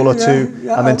score a goal or two,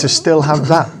 and then to still have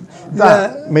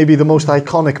that maybe the most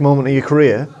iconic moment of your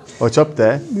career. Oh, it's up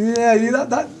there. Yeah,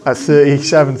 that at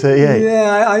 37, 38.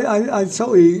 Yeah, I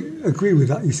totally agree with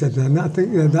that you said there. And I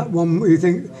think that one where you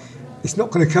think it's not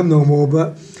going to come no more,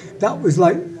 but that was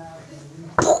like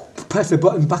press the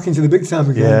button back into the big time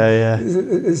again. Yeah.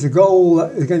 It's a goal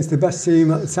against the best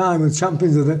team at the time, the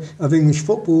champions of English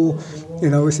football. You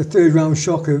know, it's a 3rd round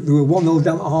shock. They were 1-0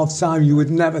 down at half time. You would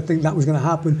never think that was going to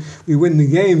happen. We win the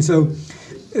game. So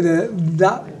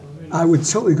that I would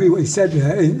totally agree with what you said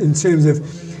there in terms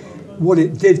of what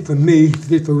it did for me,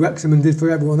 did for Wrexham, and did for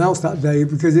everyone else that day,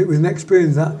 because it was an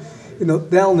experience that, you know,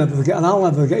 they'll never forget, and I'll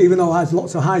never forget. Even though I had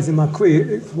lots of highs in my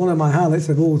career, it's one of my highlights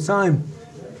of all time.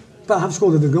 But I have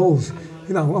scored other goals.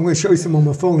 You know, I'm going to show you some on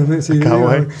my phone in a minute. So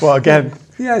Can't wait. Well, again.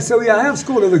 Yeah, I have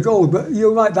scored other goals, but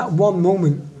you're right, that one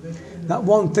moment, that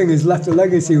one thing has left a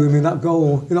legacy with me, that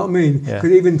goal, you know what I mean? Yeah.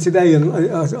 Because even today,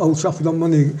 at Old Trafford on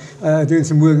Monday, doing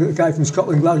some work, a guy from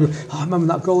Scotland, Glasgow, I remember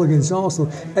that goal against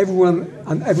Arsenal. Everyone,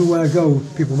 and everywhere I go,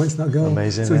 people mention that goal.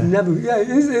 Amazing, So it's never, it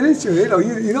is true,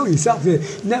 you know yourself,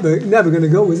 never going to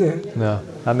go, is it? No.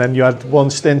 And then you had one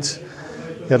stint,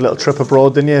 you had a little trip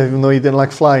abroad, didn't you? Even though you didn't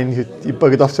like flying, you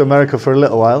buggered off to America for a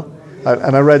little while.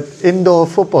 And I read Indoor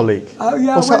Football League.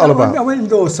 What's that all about? I went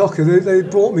indoor soccer. They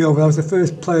brought me over. I was the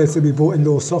first player to be brought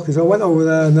indoor soccer. So I went over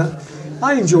there, and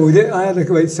I enjoyed it. I had a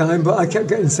great time, but I kept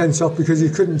getting sent off because you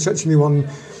couldn't touch anyone.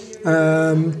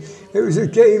 It was a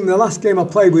game, the last game I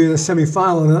played, we were in a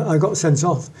semi-final and I got sent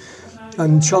off.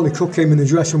 And Charlie Cook came in the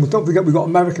dressing room. Don't forget, we've got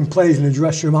American players in the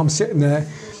dressing room. I'm sitting there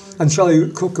and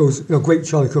Charlie Cook goes, great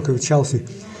Charlie Cook of Chelsea.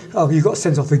 Oh, you got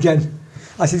sent off again.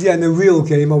 I said, yeah, in the real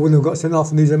game I wouldn't have got sent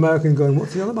off. And these Americans going,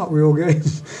 what's he on about, real game?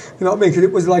 You know what I mean? Because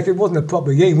it was like, it wasn't a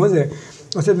proper game, was it?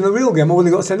 I said, in the real game I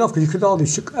wouldn't have got sent off because you could hardly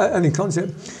shook any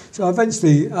concept. So I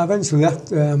eventually left,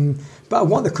 but I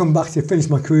wanted to come back to finish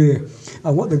my career. I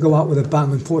wanted to go out with a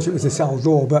bang. Unfortunately, it was a cell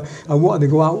door, but I wanted to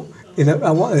go out.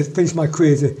 I wanted to finish my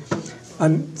career.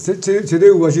 And to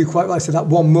do, as you quite right said, that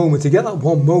one moment, to get that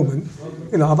one moment,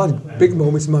 I've had big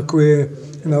moments in my career,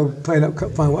 playing up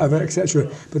cup final, whatever,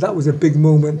 etc. But that was a big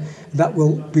moment that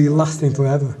will be lasting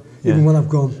forever, even when I've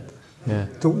gone. Yeah.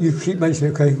 Don't you keep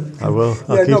mentioning it, okay? I will.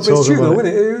 But it's true, though, isn't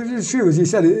it? It's true, as you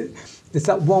said. It's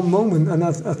that one moment, and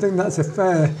I think that's a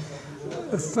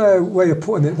fair way of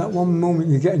putting it. That one moment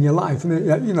you get in your life,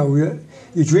 and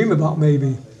you dream about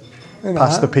maybe.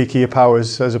 Past the peak of your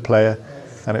powers as a player,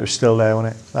 and it was still there,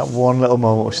 wasn't it? That one little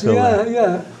moment was still there.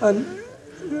 Yeah, and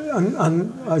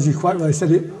as you quite rightly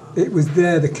said, it was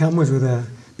there. The cameras were there.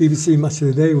 BBC Match of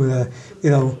the Day were there,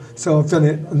 so I've done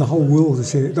it and the whole world has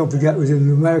seen it. Don't forget, it was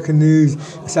in American news,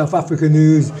 South Africa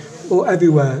news, or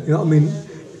everywhere, you know what I mean?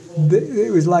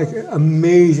 It was like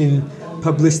amazing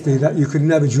publicity that you could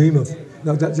never dream of,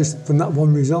 that just from that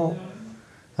one result.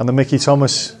 And the Mickey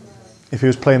Thomas, if he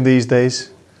was playing these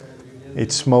days,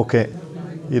 he'd smoke it.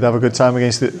 You'd have a good time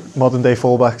against the modern day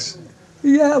fullbacks.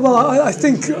 Yeah, well, I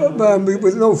think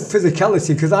with no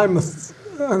physicality, because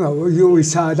you're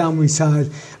retired, I'm retired.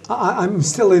 I'm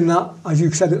still in that, as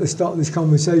you said at the start of this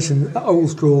conversation, old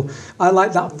school. I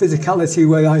like that physicality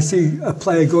where I see a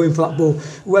player going for that ball,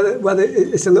 whether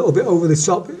it's a little bit over the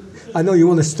top. I know you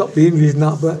want to stop the injuries and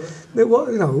that, but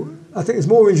I think there's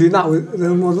more injury in that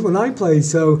than when I played.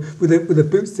 So with the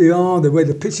boots they are, the way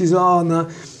the pitches are, and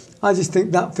that, I just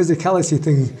think that physicality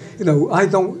thing. I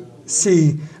don't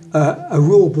see a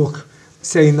rule book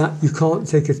saying that you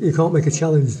can't make a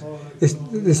challenge.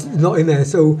 It's not in there.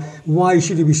 So why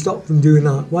should you be stopped from doing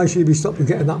that? Why should you be stopped from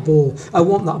getting that ball? I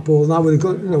want that ball, and I would have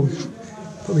got,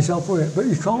 put myself on it. But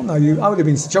you can't now. I would have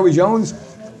been Joey Jones.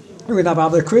 We'd have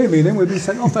had a career meeting. We'd be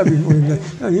sent off every morning.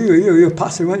 You're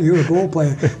passing, weren't you? You're a ball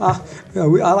player.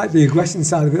 I like the aggression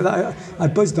side of it. I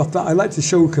buzzed off that. I like to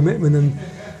show commitment, and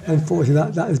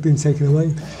unfortunately that has been taken away.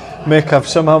 Mick, I've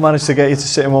somehow managed to get you to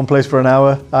sit in one place for an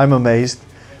hour. I'm amazed.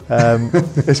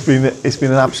 It's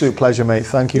been an absolute pleasure, mate.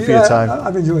 Thank you for your time.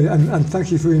 I've enjoyed it, and thank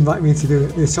you for inviting me to do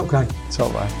it. You're top guy.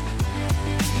 Top guy.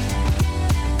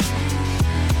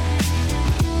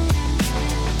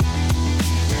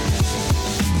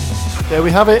 There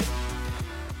we have it.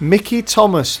 Mickey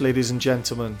Thomas, ladies and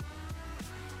gentlemen.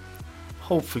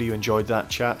 Hopefully you enjoyed that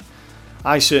chat.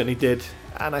 I certainly did,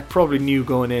 and I probably knew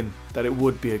going in that it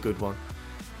would be a good one.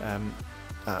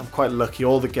 I'm quite lucky.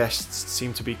 All the guests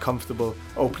seem to be comfortable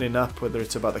opening up, whether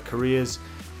it's about their careers,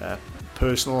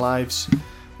 personal lives,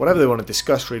 whatever they want to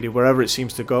discuss, really, wherever it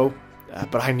seems to go.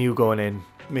 But I knew going in,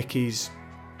 Mickey's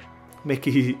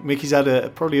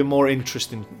had probably a more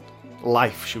interesting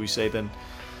life, shall we say,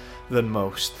 than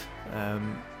most.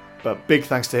 But big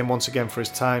thanks to him once again for his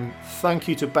time. Thank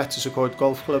you to Better Secord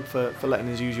Golf Club for letting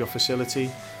us use your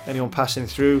facility. Anyone passing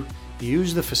through,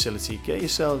 use the facility.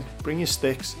 Bring your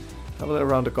sticks. Have a little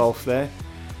round of golf there.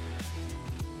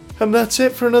 And that's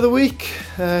it for another week.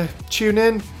 Tune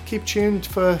in, keep tuned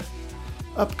for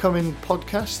upcoming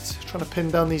podcasts. Trying to pin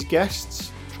down these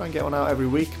guests. Try and get one out every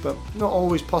week, but not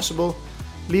always possible.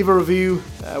 Leave a review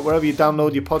wherever you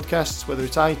download your podcasts, whether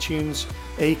it's iTunes,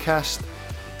 Acast,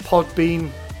 Podbean.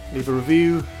 Leave a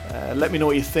review. Let me know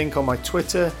what you think on my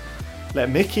Twitter. Let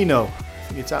Mickey know. I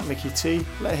think it's at Mickey T.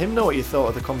 Let him know what you thought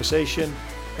of the conversation.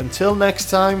 Until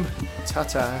next time,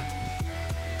 ta-ta.